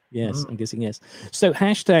yes. Yes, I'm guessing yes. So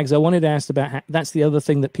hashtags, I wanted to ask about, that's the other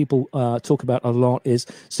thing that people talk about a lot is,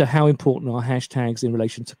 so how important are hashtags in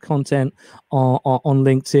relation to content on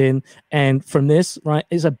LinkedIn? And from this, right,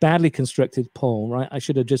 is a badly constructed poll, right? I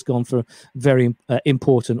should have just gone for very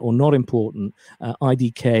important or not important,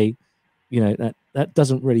 IDK. That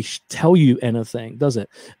doesn't really tell you anything, does it?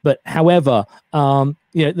 But however,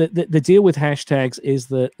 the deal with hashtags is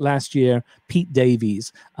that last year, Pete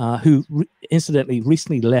Davies, who incidentally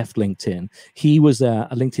recently left LinkedIn, he was a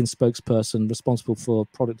LinkedIn spokesperson responsible for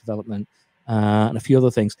product development and a few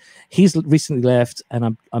other things. He's recently left,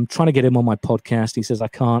 and I'm trying to get him on my podcast. He says I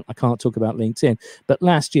can't talk about LinkedIn. But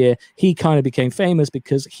last year, he kind of became famous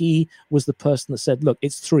because he was the person that said, look,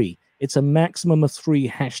 it's 3. It's a maximum of 3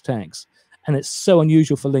 hashtags. And it's so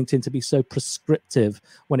unusual for LinkedIn to be so prescriptive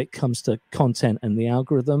when it comes to content and the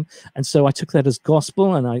algorithm. And so I took that as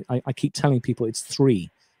gospel, and I keep telling people it's 3.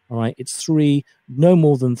 All right, it's 3, no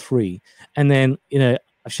more than 3. And then,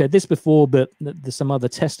 I've shared this before, but there's some other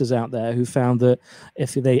testers out there who found that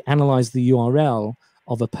if they analyze the URL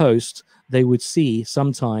of a post, they would see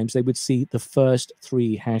the first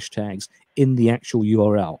 3 hashtags in the actual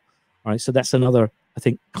URL. All right, so that's another, I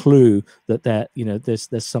think, clue that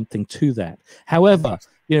there's something to that. However,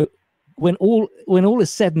 when all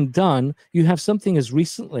is said and done, you have something as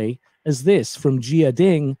recently as this from Jia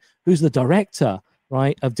Ding, who's the director,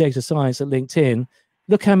 right, of data science at LinkedIn.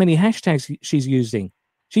 Look how many hashtags she's using.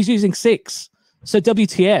 She's using 6. So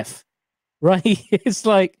WTF, right? It's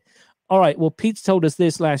like, all right, well, Pete's told us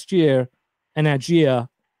this last year, and now Jia,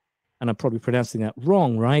 and I'm probably pronouncing that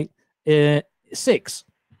wrong, right? 6.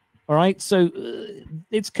 All right, so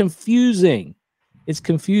it's confusing. It's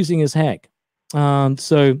confusing as heck.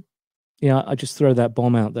 So yeah, I just throw that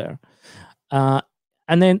bomb out there.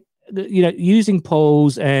 And then, you know, using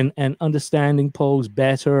polls and understanding polls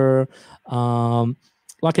better.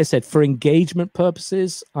 Like I said, for engagement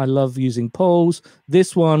purposes, I love using polls.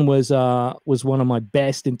 This one was one of my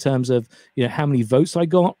best in terms of, you know, how many votes I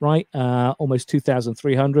got, right? Almost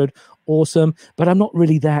 2,300. Awesome. But I'm not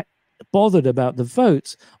really that bothered about the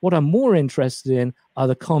votes. What I'm more interested in are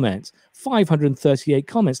the comments. 538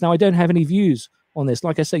 comments. Now, I don't have any views on this.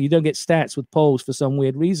 Like I said, you don't get stats with polls for some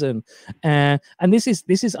weird reason. And this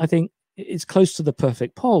is, I think, it's close to the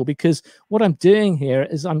perfect poll, because what I'm doing here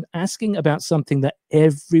is I'm asking about something that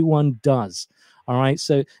everyone does. All right.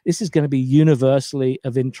 So this is going to be universally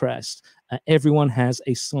of interest. Everyone has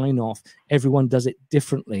a sign off. Everyone does it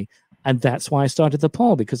differently. And that's why I started the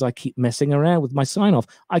poll, because I keep messing around with my sign off.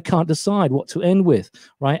 I can't decide what to end with.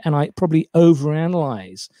 Right. And I probably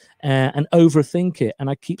overanalyze and overthink it. And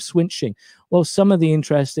I keep switching. Well, some of the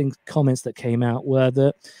interesting comments that came out were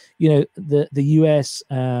that, you know, the US,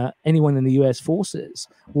 anyone in the US forces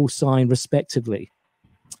will sign respectively.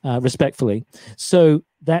 Respectfully. So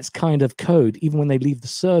that's kind of code. Even when they leave the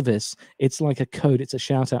service, it's like a code. It's a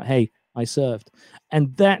shout out. Hey, I served.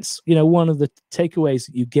 And that's, you know, one of the takeaways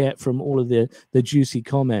that you get from all of the juicy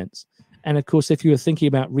comments. And of course, if you were thinking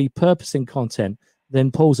about repurposing content,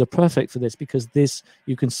 then polls are perfect for this, because this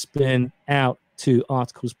you can spin out to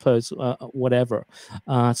articles, posts, whatever.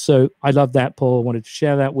 So I love that poll. I wanted to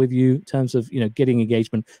share that with you in terms of, you know, getting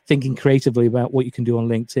engagement, thinking creatively about what you can do on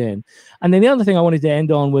LinkedIn. And then the other thing I wanted to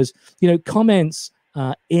end on was, you know, comments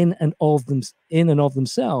in and of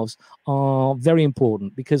themselves are very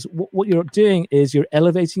important, because what you're doing is you're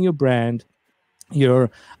elevating your brand, you're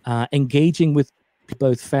engaging with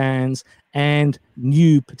both fans and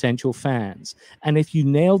new potential fans. And if you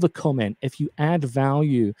nail the comment, if you add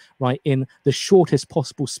value, right, in the shortest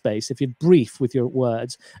possible space, if you're brief with your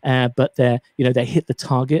words, but they hit the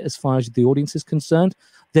target as far as the audience is concerned,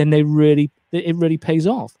 then it really pays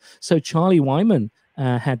off. So Charlie Wyman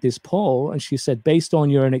had this poll, and she said, based on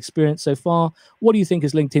your own experience so far, what do you think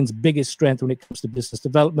is LinkedIn's biggest strength when it comes to business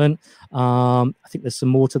development? I think there's some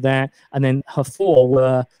more to that. And then her 4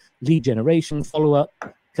 were lead generation, follow-up,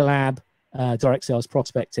 collab, direct sales,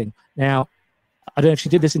 prospecting. Now, I don't know if she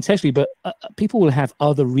did this intentionally, but people will have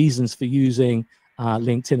other reasons for using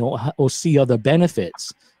LinkedIn or see other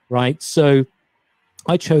benefits, right? So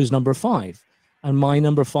I chose number 5. And my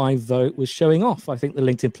number 5 vote was showing off. I think the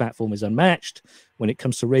LinkedIn platform is unmatched when it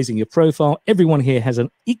comes to raising your profile. Everyone here has an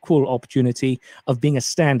equal opportunity of being a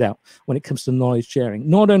standout when it comes to knowledge sharing.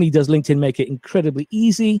 Not only does LinkedIn make it incredibly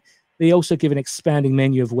easy, they also give an expanding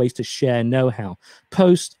menu of ways to share know-how.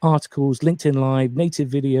 Posts, articles, LinkedIn Live, native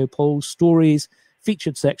video, polls, stories,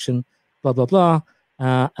 featured section, blah, blah, blah.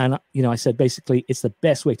 And, you know, I said, basically, it's the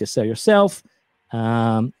best way to sell yourself.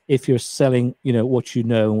 If you're selling, you know, what you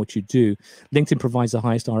know and what you do. LinkedIn provides the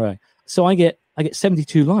highest ROI. So I get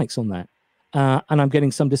 72 likes on that. And I'm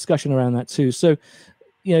getting some discussion around that too. So,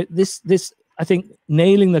 you know, this I think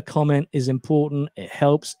nailing the comment is important. It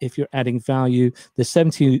helps if you're adding value. The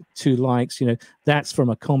 72 likes, you know, that's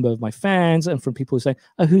from a combo of my fans and from people who say,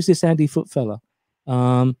 oh, who's this Andy Foote fella?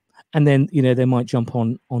 And then, you know, they might jump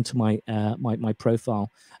onto my my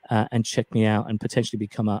profile and check me out and potentially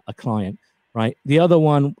become a client, right? The other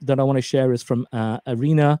one that I want to share is from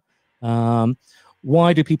Arena.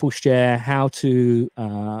 Why do people share? How to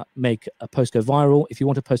make a post go viral? If you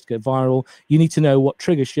want a post to go viral, you need to know what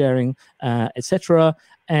triggers sharing, etc.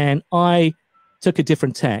 And I took a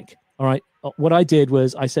different tack. All right. What I did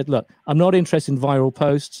was I said, look, I'm not interested in viral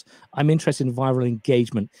posts. I'm interested in viral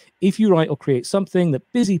engagement. If you write or create something that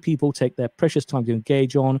busy people take their precious time to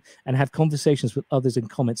engage on and have conversations with others in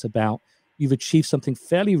comments about, you've achieved something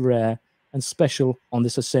fairly rare and special on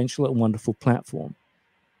this essential and wonderful platform.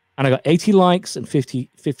 And I got 80 likes and 50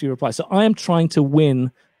 replies. So I am trying to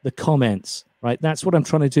win the comments, right? That's what I'm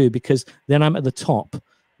trying to do, because then I'm at the top,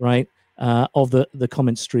 right, of the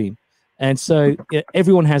comment stream. And so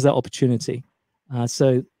everyone has that opportunity.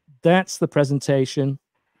 So that's the presentation.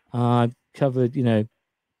 I've covered, you know,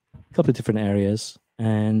 a couple of different areas,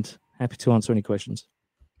 and happy to answer any questions.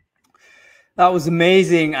 That was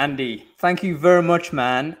amazing, Andy. Thank you very much,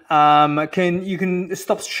 man. You can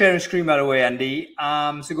stop sharing screen, by the way, Andy.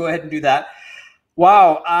 So go ahead and do that.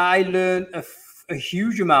 Wow, I learned a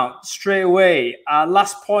huge amount straight away.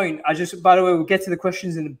 Last point, by the way, we'll get to the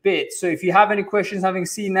questions in a bit. So if you have any questions, having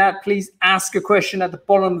seen that, please ask a question at the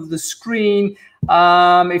bottom of the screen.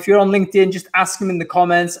 If you're on LinkedIn, just ask them in the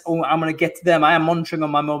comments. Oh, I'm going to get to them. I am monitoring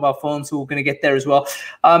on my mobile phone, so we're going to get there as well.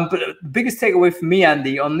 But the biggest takeaway for me,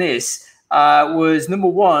 Andy, on this, was number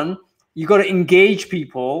one, you got to engage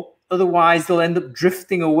people, otherwise they'll end up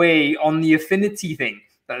drifting away on the affinity thing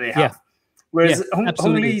that they have. Whereas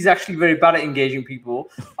Hung Lee is actually very bad at engaging people,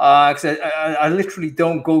 because I literally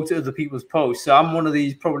don't go to other people's posts. So I'm one of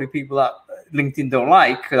these probably people that LinkedIn don't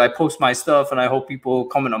like, because I post my stuff and I hope people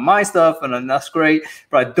comment on my stuff, and that's great,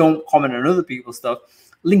 but I don't comment on other people's stuff.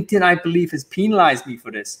 LinkedIn, I believe, has penalized me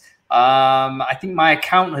for this. I think my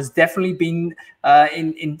account has definitely been,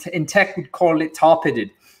 in tech, we'd call it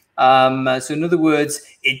torpided. So in other words,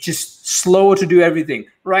 it's just slower to do everything.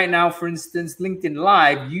 Right now, for instance, LinkedIn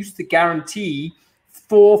Live used to guarantee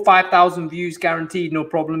 4,000 or 5,000 views guaranteed, no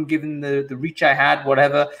problem, given the reach I had,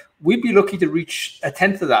 whatever. We'd be lucky to reach a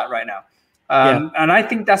tenth of that right now. And I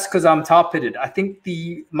think that's because I'm torpided. I think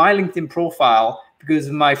my LinkedIn profile, because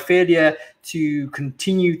of my failure to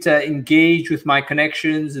continue to engage with my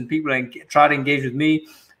connections and people try to engage with me,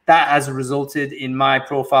 that has resulted in my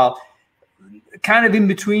profile kind of in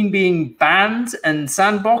between being banned and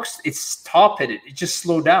sandboxed. It's torpided. It just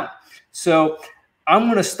slowed down. So I'm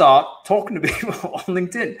going to start talking to people on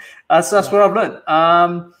LinkedIn. That's what I've learned.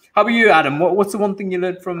 How about you, Adam? What's the one thing you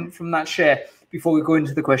learned from that share before we go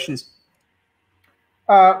into the questions?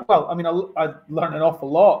 Well, I mean, I learned an awful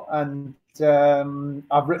lot, and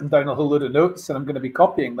I've written down a whole load of notes, and I'm going to be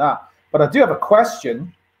copying that. But I do have a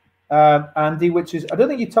question, Andy, which is, I don't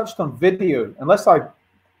think you touched on video, unless I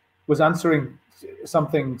was answering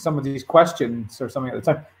somebody's questions or something at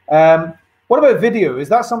the time. What about video? Is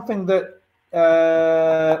that something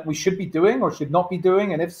that we should be doing or should not be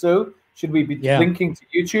doing? And if so, should we be linking to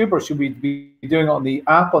YouTube, or should we be doing it on the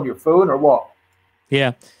app on your phone, or what?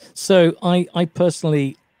 Yeah. So I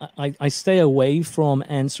personally, I stay away from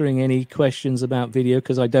answering any questions about video,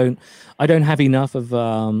 because I don't have enough of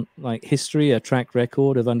like history, a track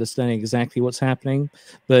record of understanding exactly what's happening.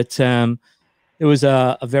 But there was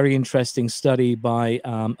a very interesting study by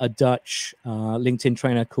a Dutch LinkedIn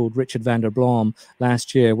trainer called Richard van der Blom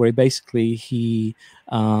last year, where he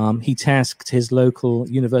tasked his local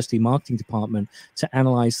university marketing department to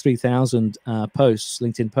analyze 3,000 posts,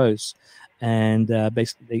 LinkedIn posts. And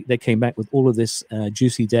basically, they came back with all of this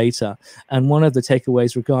juicy data. And one of the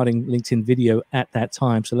takeaways regarding LinkedIn video at that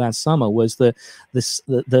time, so last summer, was the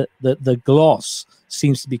gloss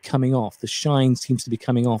seems to be coming off. The shine seems to be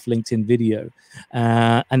coming off LinkedIn video,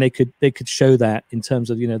 and they could show that in terms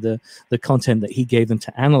of the content that he gave them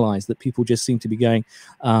to analyze. That people just seem to be going,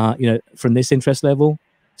 from this interest level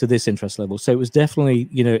to this interest level. So it was definitely,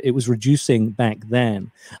 it was reducing back then.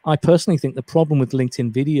 I personally think the problem with LinkedIn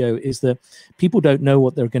video is that people don't know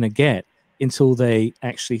what they're going to get until they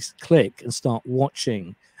actually click and start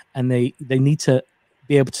watching, and they need to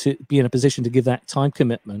be able to be in a position to give that time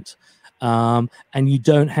commitment. And you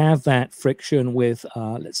don't have that friction with,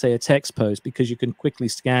 let's say, a text post, because you can quickly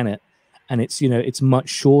scan it. And it's much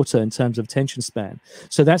shorter in terms of attention span.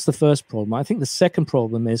 So that's the first problem. I think the second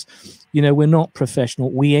problem is, we're not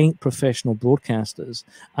professional. We ain't professional broadcasters.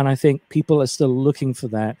 And I think people are still looking for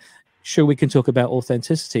that. Sure, we can talk about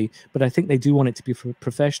authenticity, but I think they do want it to be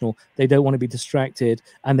professional. They don't want to be distracted,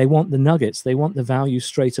 and they want the nuggets. They want the value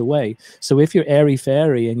straight away. So if you're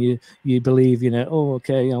airy-fairy and you believe, oh,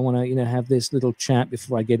 okay, I want to, have this little chat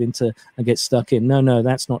before I get stuck in. No,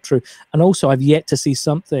 that's not true. And also, I've yet to see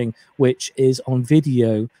something which is on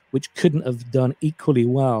video which couldn't have done equally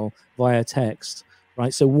well via text,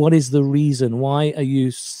 right? So what is the reason? Why are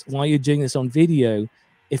you doing this on video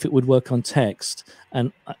if it would work on text?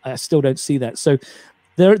 And I still don't see that. So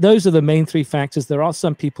those are the main three factors. There are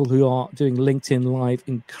some people who are doing LinkedIn Live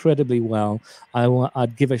incredibly well.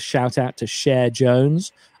 I'd give a shout out to Cher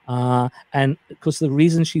Jones. And of course, the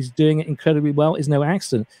reason she's doing it incredibly well is no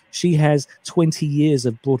accident. She has 20 years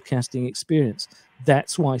of broadcasting experience.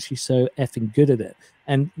 That's why she's so effing good at it.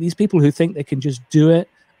 And these people who think they can just do it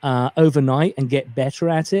overnight and get better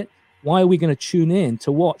at it, why are we going to tune in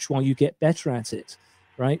to watch while you get better at it?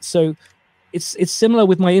 Right. So it's similar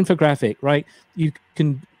with my infographic, right? You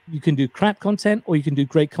can do crap content, or you can do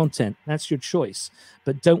great content. That's your choice.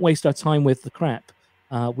 But don't waste our time with the crap.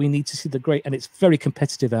 We need to see the great, and it's very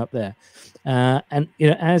competitive out there. And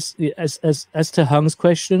as to Hung's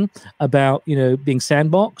question about being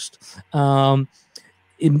sandboxed,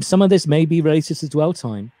 some of this may be related to dwell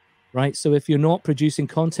time. Right. So if you're not producing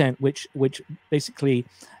content which basically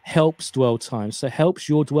helps dwell time, so helps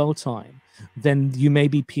your dwell time, then you may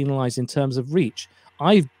be penalized in terms of reach.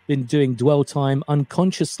 I've been doing dwell time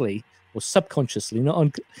unconsciously or subconsciously,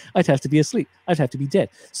 I'd have to be asleep. I'd have to be dead.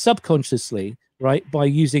 Subconsciously, right, by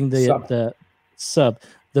using the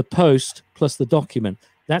post plus the document.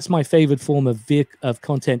 That's my favorite form of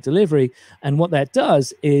content delivery. And what that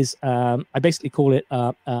does is I basically call it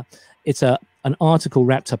it's an article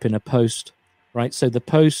wrapped up in a post, right? So the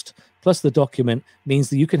post plus the document means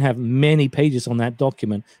that you can have many pages on that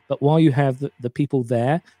document, but while you have the people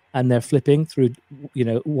there and they're flipping through,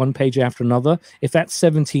 one page after another, if that's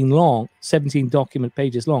 17 document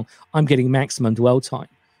pages long, I'm getting maximum dwell time,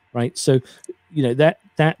 right? So,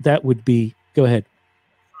 that would be, go ahead.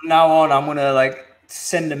 From now on, I'm going to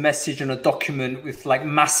send a message on a document with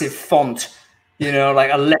massive font,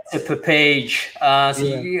 like a letter per page.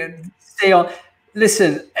 You stay on.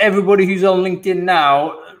 Listen, everybody who's on LinkedIn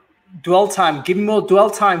now, dwell time. Give me more dwell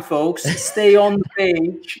time, folks. Stay on the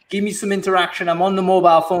page. Give me some interaction. I'm on the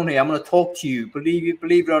mobile phone here. I'm going to talk to you. Believe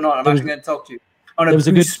it or not, I'm actually going to talk to you. There was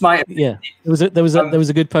a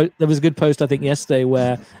good post. There was a good post I think yesterday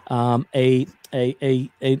where an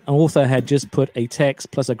author had just put a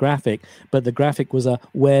text plus a graphic, but the graphic was a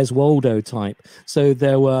 "Where's Waldo" type. So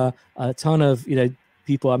there were a ton of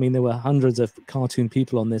people. I mean, there were hundreds of cartoon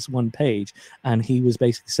people on this one page, and he was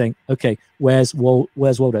basically saying, "Okay, where's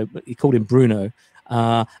Waldo?" But he called him Bruno.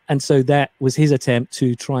 And so that was his attempt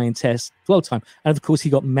to try and test dwell time. And of course,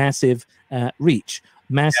 he got massive reach.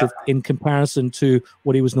 Massive in comparison to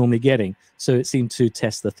what he was normally getting. So it seemed to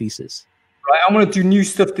test the thesis. Right, I'm going to do new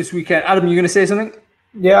stuff this weekend. Adam, you going to say something?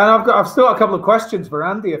 Yeah, and I've still got a couple of questions for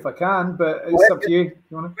Andy if I can, but it's up to you. You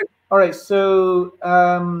want to? All right. So,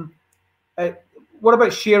 what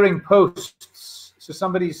about sharing posts? So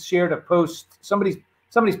somebody's shared a post. Somebody's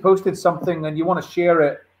posted something, and you want to share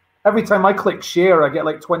it. Every time I click share, I get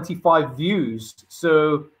 25 views.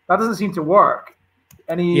 So that doesn't seem to work.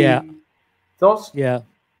 Any? Thoughts? Yeah.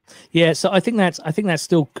 So I think that's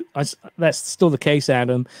still the case,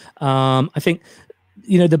 Adam. I think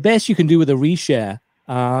the best you can do with a reshare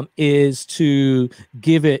is to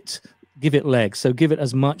give it legs. So give it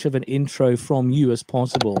as much of an intro from you as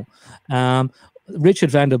possible.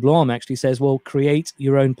 Richard van der Blom actually says, well, create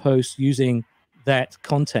your own post using that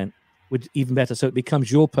content would even better. So it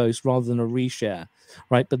becomes your post rather than a reshare,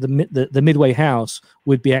 right? But the midway house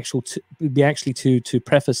would be actually to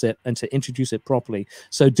preface it and to introduce it properly.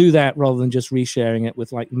 So do that rather than just resharing it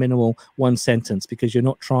with minimal one sentence, because you're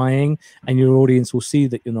not trying and your audience will see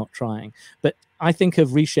that you're not trying. But I think of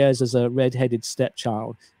reshares as a red-headed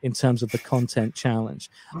stepchild in terms of the content challenge.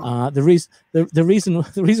 The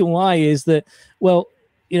reason why is that, well,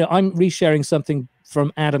 I'm resharing something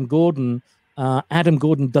from Adam Gordon. Adam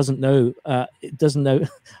Gordon doesn't know. I was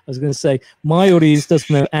going to say my audience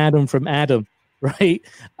doesn't know Adam from Adam, right?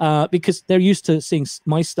 Because they're used to seeing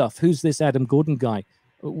my stuff. Who's this Adam Gordon guy?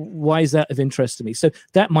 Why is that of interest to me? So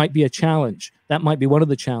that might be a challenge. That might be one of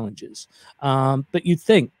the challenges. But you'd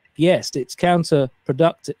think, yes, it's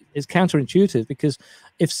counterproductive. It's counterintuitive, because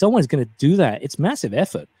if someone's going to do that, it's massive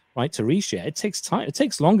effort, right? To reshare, it takes time. It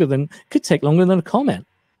could take longer than a comment.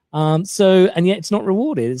 And yet it's not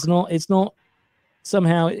rewarded. It's not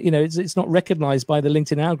somehow, it's not recognized by the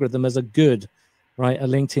LinkedIn algorithm as a good, right? A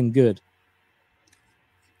LinkedIn good.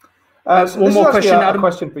 One more question. A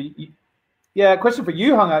question for you. Yeah, a question for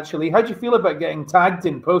you, Hung, actually. How do you feel about getting tagged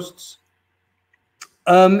in posts?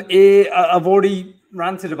 I've already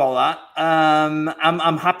ranted about that.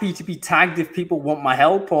 I'm happy to be tagged if people want my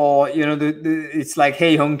help, or, it's like,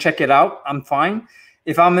 hey, Hung, check it out. I'm fine.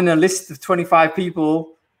 If I'm in a list of 25 people,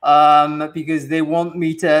 because they want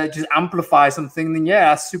me to just amplify something, then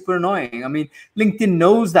that's super annoying. I mean, LinkedIn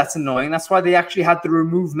knows that's annoying. That's why they actually had the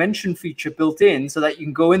remove mention feature built in, so that you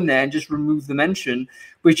can go in there and just remove the mention,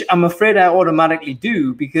 which I'm afraid I automatically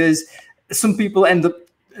do, because some people end up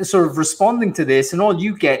sort of responding to this, and all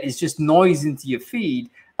you get is just noise into your feed,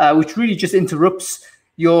 which really just interrupts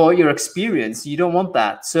your experience. You don't want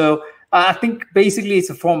that. So I think basically it's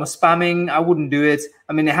a form of spamming. I wouldn't do it.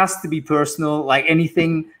 I mean, it has to be personal. Like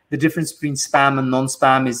anything, the difference between spam and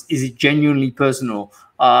non-spam is it genuinely personal?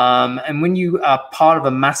 And when you are part of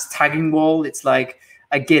a mass tagging wall, it's like,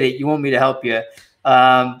 I get it. You want me to help you.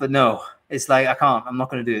 But no, it's like, I can't. I'm not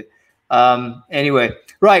going to do it. Anyway,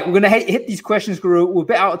 right. We're going to hit these questions. We're a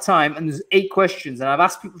bit out of time, and there's 8 questions, and I've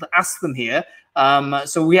asked people to ask them here.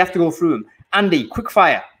 So we have to go through them. Andy, quick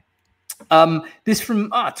fire. This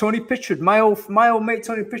from Tony Pitchford, my old mate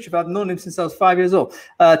Tony Pitchford. I've known him since I was 5 years old.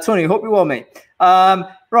 Tony, hope you're well, mate.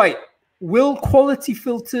 Right, will quality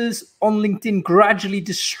filters on LinkedIn gradually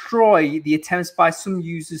destroy the attempts by some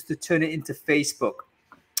users to turn it into Facebook?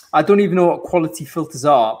 I don't even know what quality filters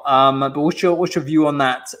are, but what's your view on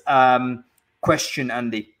that question,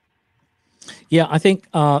 Andy? Yeah, I think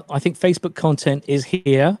Facebook content is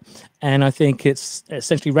here, and I think it's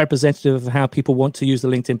essentially representative of how people want to use the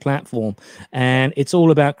LinkedIn platform. And it's all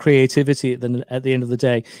about creativity at the end of the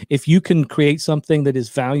day. If you can create something that is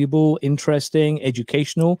valuable, interesting,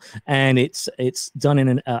 educational, and it's done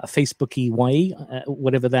in a Facebooky way,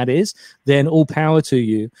 whatever that is, then all power to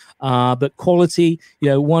you. But quality,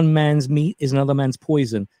 one man's meat is another man's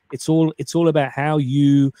poison. It's all about how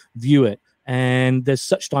you view it. And there's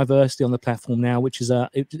such diversity on the platform now, which is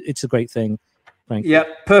it's a great thing. Frank. Yeah,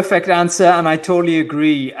 perfect answer, and I totally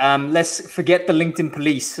agree. Let's forget the LinkedIn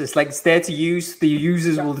police. It's like it's there to use. The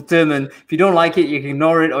users will determine. If you don't like it, you can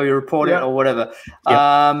ignore it or you report it or whatever.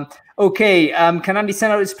 Okay. Can Andy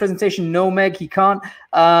send out his presentation? No, Meg, he can't.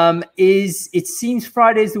 It seems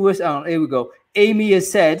Friday is the worst. Oh, here we go. Amy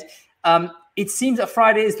has said. It seems that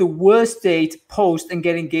Friday is the worst day to post and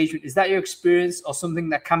get engagement. Is that your experience or something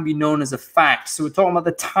that can be known as a fact? So we're talking about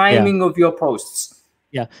the timing of your posts.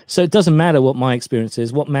 Yeah. So it doesn't matter what my experience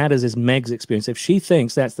is. What matters is Meg's experience. If she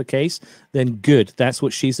thinks that's the case, then good. That's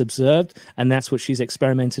what she's observed and that's what she's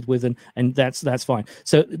experimented with, and that's fine.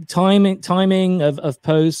 So timing of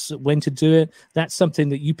posts, when to do it, that's something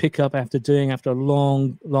that you pick up after a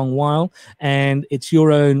long while, and it's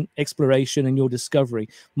your own exploration and your discovery.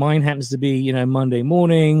 Mine happens to be, Monday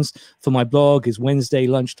mornings. For my blog is Wednesday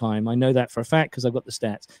lunchtime. I know that for a fact because I've got the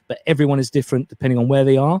stats. But everyone is different depending on where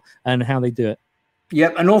they are and how they do it.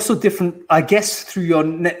 Yeah, and also different, I guess, through your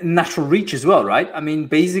natural reach as well, right? I mean,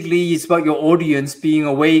 basically, it's about your audience being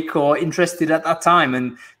awake or interested at that time,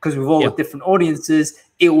 and because we've all got different audiences,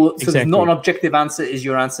 it will. So there's not an objective answer is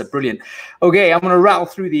your answer. Brilliant. Okay, I'm going to rattle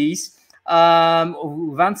through these.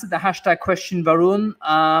 We've answered the hashtag question, Varun.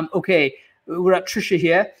 Okay, we're at Trisha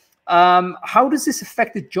here. How does this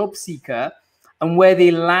affect the job seeker and where they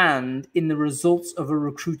land in the results of a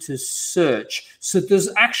recruiter's search? So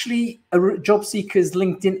does actually a job seeker's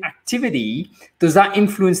LinkedIn activity, does that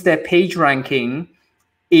influence their page ranking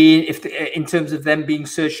in terms of them being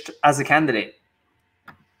searched as a candidate?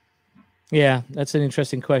 Yeah, that's an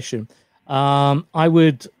interesting question. I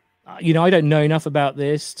would, I don't know enough about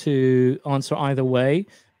this to answer either way,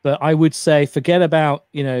 but I would say forget about,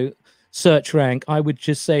 search rank. I would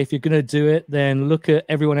just say if you're going to do it, then look at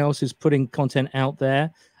everyone else who's putting content out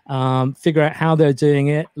there, figure out how they're doing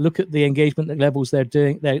it, look at the engagement levels they're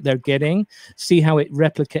getting, see how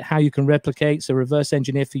you can replicate, so reverse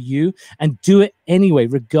engineer for you, and do it anyway,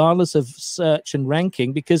 regardless of search and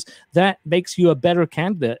ranking, because that makes you a better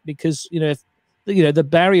candidate. Because if the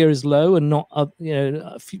barrier is low and not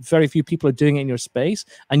very few people are doing it in your space,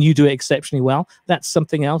 and you do it exceptionally well, that's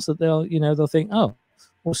something else that they'll think, oh,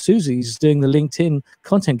 well, Susie's doing the LinkedIn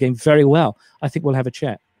content game very well. I think we'll have a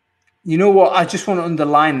chat. You know what? I just want to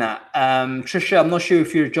underline that. Trisha, I'm not sure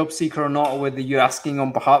if you're a job seeker or not, or whether you're asking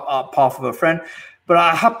on behalf of a friend, but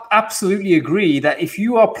I absolutely agree that if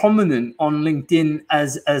you are prominent on LinkedIn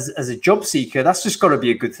as a job seeker, that's just got to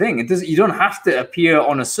be a good thing. You don't have to appear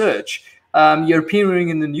on a search. You're appearing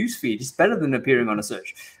in the newsfeed. It's better than appearing on a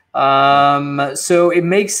search. So it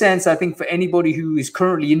makes sense, I think, for anybody who is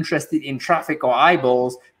currently interested in traffic or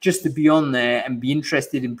eyeballs, just to be on there and be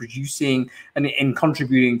interested in producing and in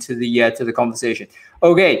contributing to the conversation.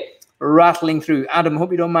 Okay, rattling through. Adam,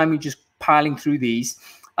 hope you don't mind me just piling through these.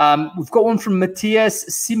 We've got one from Matthias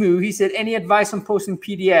Simu. He said, any advice on posting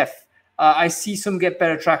PDF? I see some get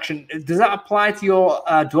better traction. Does that apply to your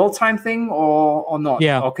dwell time thing or not?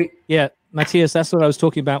 Yeah. Okay. Yeah, Matthias, that's what I was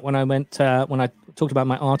talking about when I talked about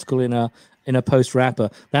my article in a post wrapper.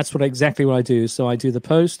 That's exactly what I do. So I do the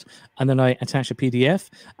post and then I attach a PDF,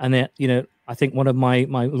 and then I think one of my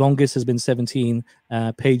longest has been 17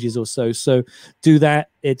 pages or so. So do that.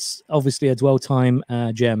 It's obviously a dwell time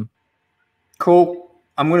gem. Cool.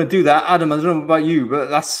 I'm going to do that. Adam, I don't know about you, but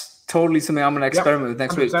that's totally something I'm going to experiment with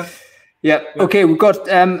next 100%. Week. Yeah. Okay. We've got,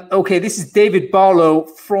 this is David Barlow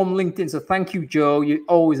from LinkedIn. So thank you, Joe. You're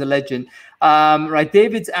always a legend. Right.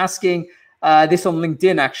 David's asking this on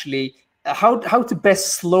LinkedIn, actually, how to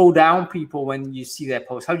best slow down people when you see their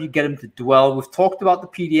posts. How do you get them to dwell? We've talked about the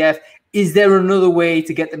PDF. Is there another way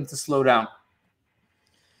to get them to slow down?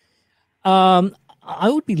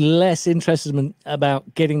 I would be less interested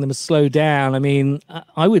about getting them to slow down. I mean,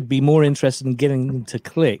 I would be more interested in getting them to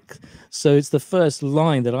click. So it's the first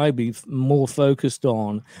line that I'd be more focused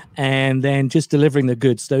on, and then just delivering the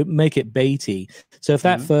goods. So make it baity. So if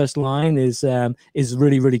that first line is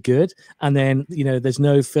really, really good, and then there's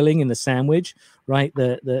no filling in the sandwich, right?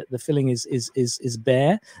 The filling is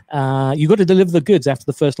bare. You've got to deliver the goods after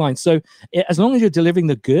the first line. So as long as you're delivering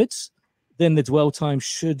the goods, then the dwell time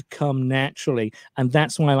should come naturally. And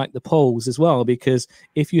that's why I like the polls as well, because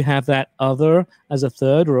if you have that other as a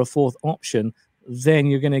third or a fourth option, then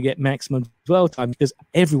you're going to get maximum dwell time because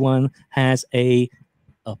everyone has a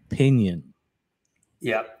opinion.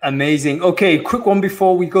 Yeah, amazing. Okay, quick one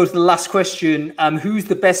before we go to the last question. Who's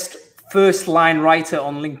the best first line writer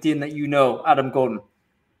on LinkedIn that you know? Adam Gordon.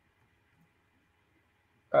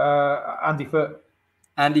 Andy Foote.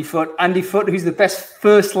 Andy Foote. Andy Foote, who's the best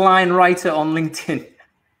first line writer on LinkedIn?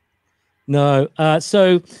 No.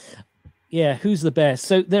 So yeah, who's the best?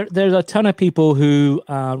 So there's a ton of people who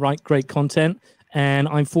write great content, and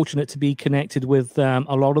I'm fortunate to be connected with a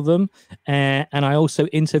lot of them. And I also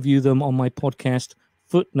interview them on my podcast,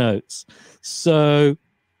 Footnotes. So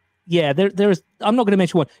yeah, there's. I'm not going to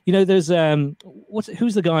mention one. You know, there's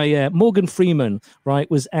who's the guy? Morgan Freeman, right?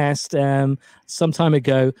 Was asked some time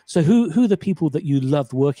ago. So who are the people that you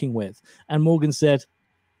loved working with? And Morgan said,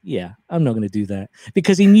 "Yeah, I'm not going to do that,"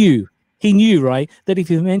 because he knew, right, that if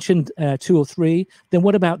you mentioned 2 or 3, then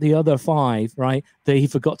what about the other 5, right, that he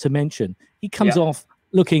forgot to mention? He comes off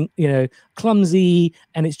looking, clumsy,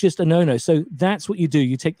 and it's just a no-no. So that's what you do.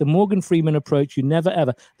 You take the Morgan Freeman approach. You never,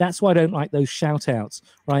 ever. That's why I don't like those shout-outs,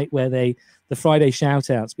 right, where the Friday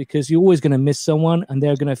shout-outs, because you're always going to miss someone, and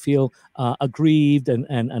they're going to feel aggrieved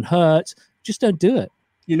and hurt. Just don't do it.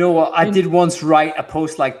 You know what? I did once write a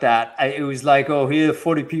post like that. It was like, oh, here are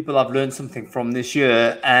 40 people I've learned something from this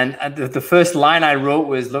year. And the first line I wrote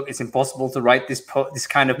was, look, it's impossible to write this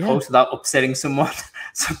kind of post without upsetting someone.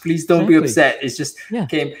 So please don't be upset. It's just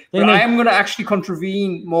came. But I am going to actually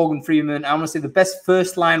contravene Morgan Freeman. I'm going to say the best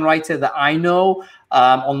first line writer that I know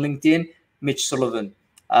on LinkedIn, Mitch Sullivan.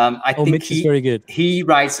 I think Mitch is very good. He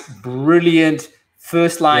writes brilliant.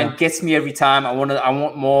 First line gets me every time. I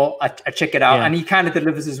want more. I check it out, and he kind of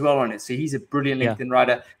delivers as well on it. So he's a brilliant LinkedIn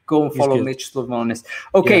writer. Go and follow Mitch Sullivan on this.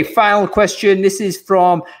 Okay, final question. This is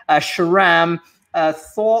from Sharam.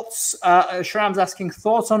 Thoughts? Sharam's asking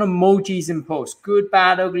thoughts on emojis in posts. Good,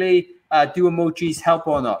 bad, ugly. Do emojis help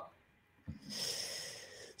or not?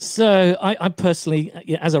 So I personally,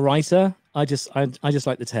 as a writer, I just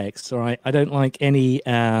like the text. All right, I don't like any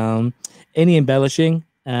embellishing.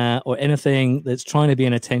 Or anything that's trying to be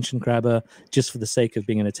an attention grabber just for the sake of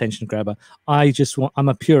being an attention grabber. I'm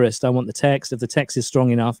a purist. I want the text. If the text is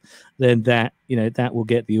strong enough, then that will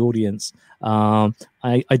get the audience. I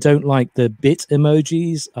don't like the bit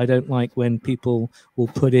emojis. I don't like when people will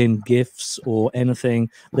put in GIFs or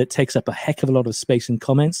anything that takes up a heck of a lot of space in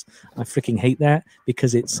comments. I freaking hate that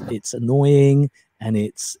because it's annoying, and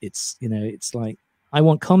it's like, I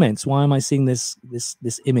want comments. Why am I seeing this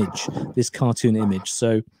image, this cartoon image?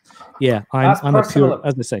 So, yeah, I'm a pure,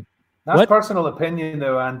 as I say. That's personal opinion,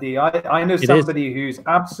 though, Andy. I know somebody who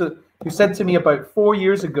said to me about 4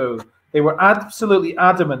 years ago, they were absolutely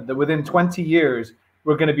adamant that within 20 years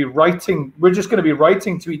we're just going to be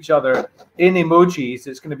writing to each other in emojis.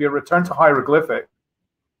 It's going to be a return to hieroglyphics.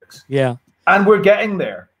 Yeah, and we're getting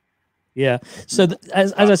there. Yeah. So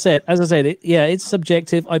as I said, it's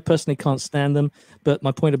subjective. I personally can't stand them. But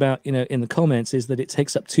my point about, in the comments is that it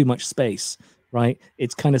takes up too much space, right?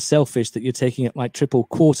 It's kind of selfish that you're taking up like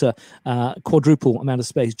quadruple amount of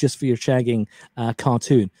space just for your shagging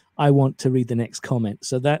cartoon. I want to read the next comment.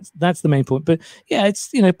 So that's the main point. But yeah, it's,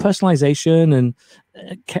 personalization and,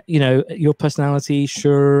 your personality.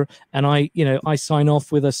 Sure. And I sign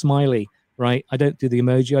off with a smiley, right? I don't do the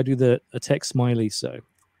emoji. I do a text smiley. So.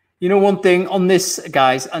 One thing on this,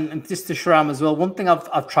 guys, and just to Sharam as well, one thing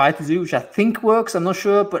I've tried to do, which I think works, I'm not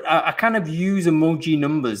sure, but I kind of use emoji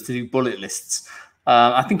numbers to do bullet lists.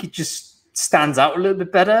 I think it just stands out a little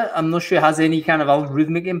bit better. I'm not sure it has any kind of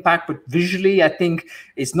algorithmic impact, but visually, I think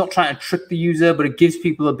it's not trying to trick the user, but it gives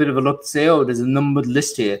people a bit of a look to say, oh, there's a numbered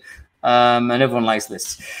list here. And everyone likes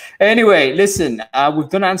lists. Anyway, listen, we've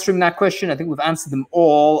done answering that question. I think we've answered them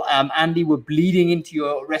all. Andy, we're bleeding into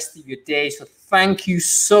your rest of your day. So thank you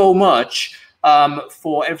so much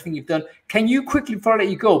for everything you've done. Can you quickly, before I let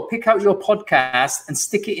you go, pick out your podcast and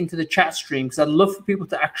stick it into the chat stream? Because I'd love for people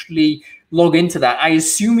to actually log into that. I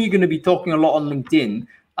assume you're going to be talking a lot on LinkedIn.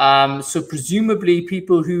 So presumably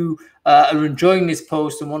people who are enjoying this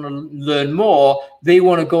post and want to learn more, they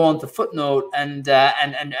want to go on to Footnote and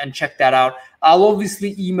check that out. I'll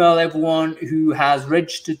obviously email everyone who has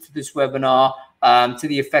registered to this webinar to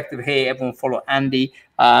the effect of, hey, everyone follow Andy,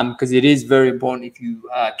 because it is very important if you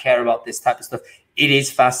care about this type of stuff. It is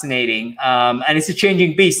fascinating. And it's a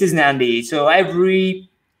changing beast, isn't it, Andy? So I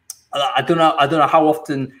don't know how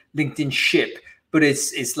often LinkedIn ship, but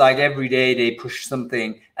it's like every day they push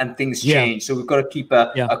something and things change. So we've got to keep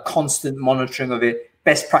a constant monitoring of it.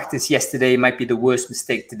 best practice yesterday might be the worst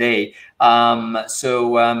mistake today.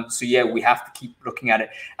 So yeah, we have to keep looking at it.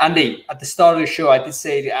 Andy, at the start of the show, I did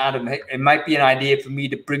say to Adam, hey, it might be an idea for me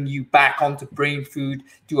to bring you back onto Brainfood,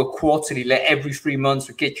 do a quarterly, let every 3 months,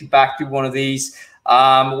 or get you back to one of these. What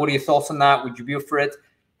are your thoughts on that? Would you be up for it?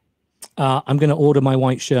 I'm going to order my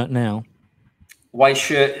white shirt now. White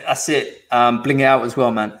shirt, that's it. Bling it out as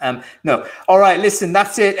well, man. No. All right, listen,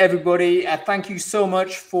 that's it, everybody. Thank you so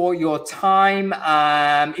much for your time.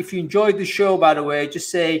 If you enjoyed the show, by the way,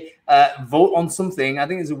 just say vote on something. I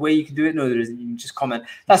think there's a way you can do it. No, there isn't. You can just comment.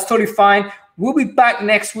 That's totally fine. We'll be back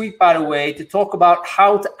next week, by the way, to talk about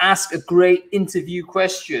how to ask a great interview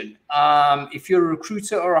question. If you're a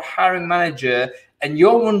recruiter or a hiring manager and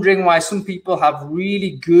you're wondering why some people have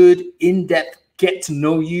really good, in-depth get to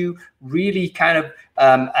know you, really kind of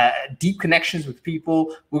deep connections with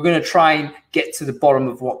people, we're going to try and get to the bottom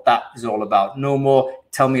of what that is all about. No more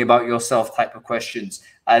tell me about yourself type of questions.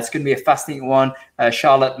 It's going to be a fascinating one.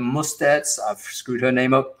 Charlotte Mustertz, I've screwed her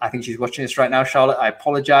name up. I think she's watching this right now. Charlotte, I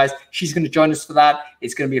apologize. She's going to join us for that.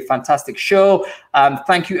 It's going to be a fantastic show.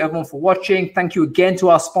 Thank you, everyone, for watching. Thank you again to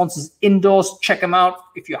our sponsors, Indoors. Check them out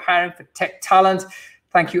if you're hiring for tech talent.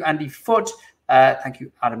 Thank you, Andy Foote. Thank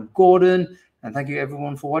you, Adam Gordon. And thank you,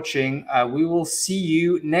 everyone, for watching. We will see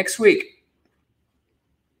you next week.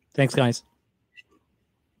 Thanks, guys.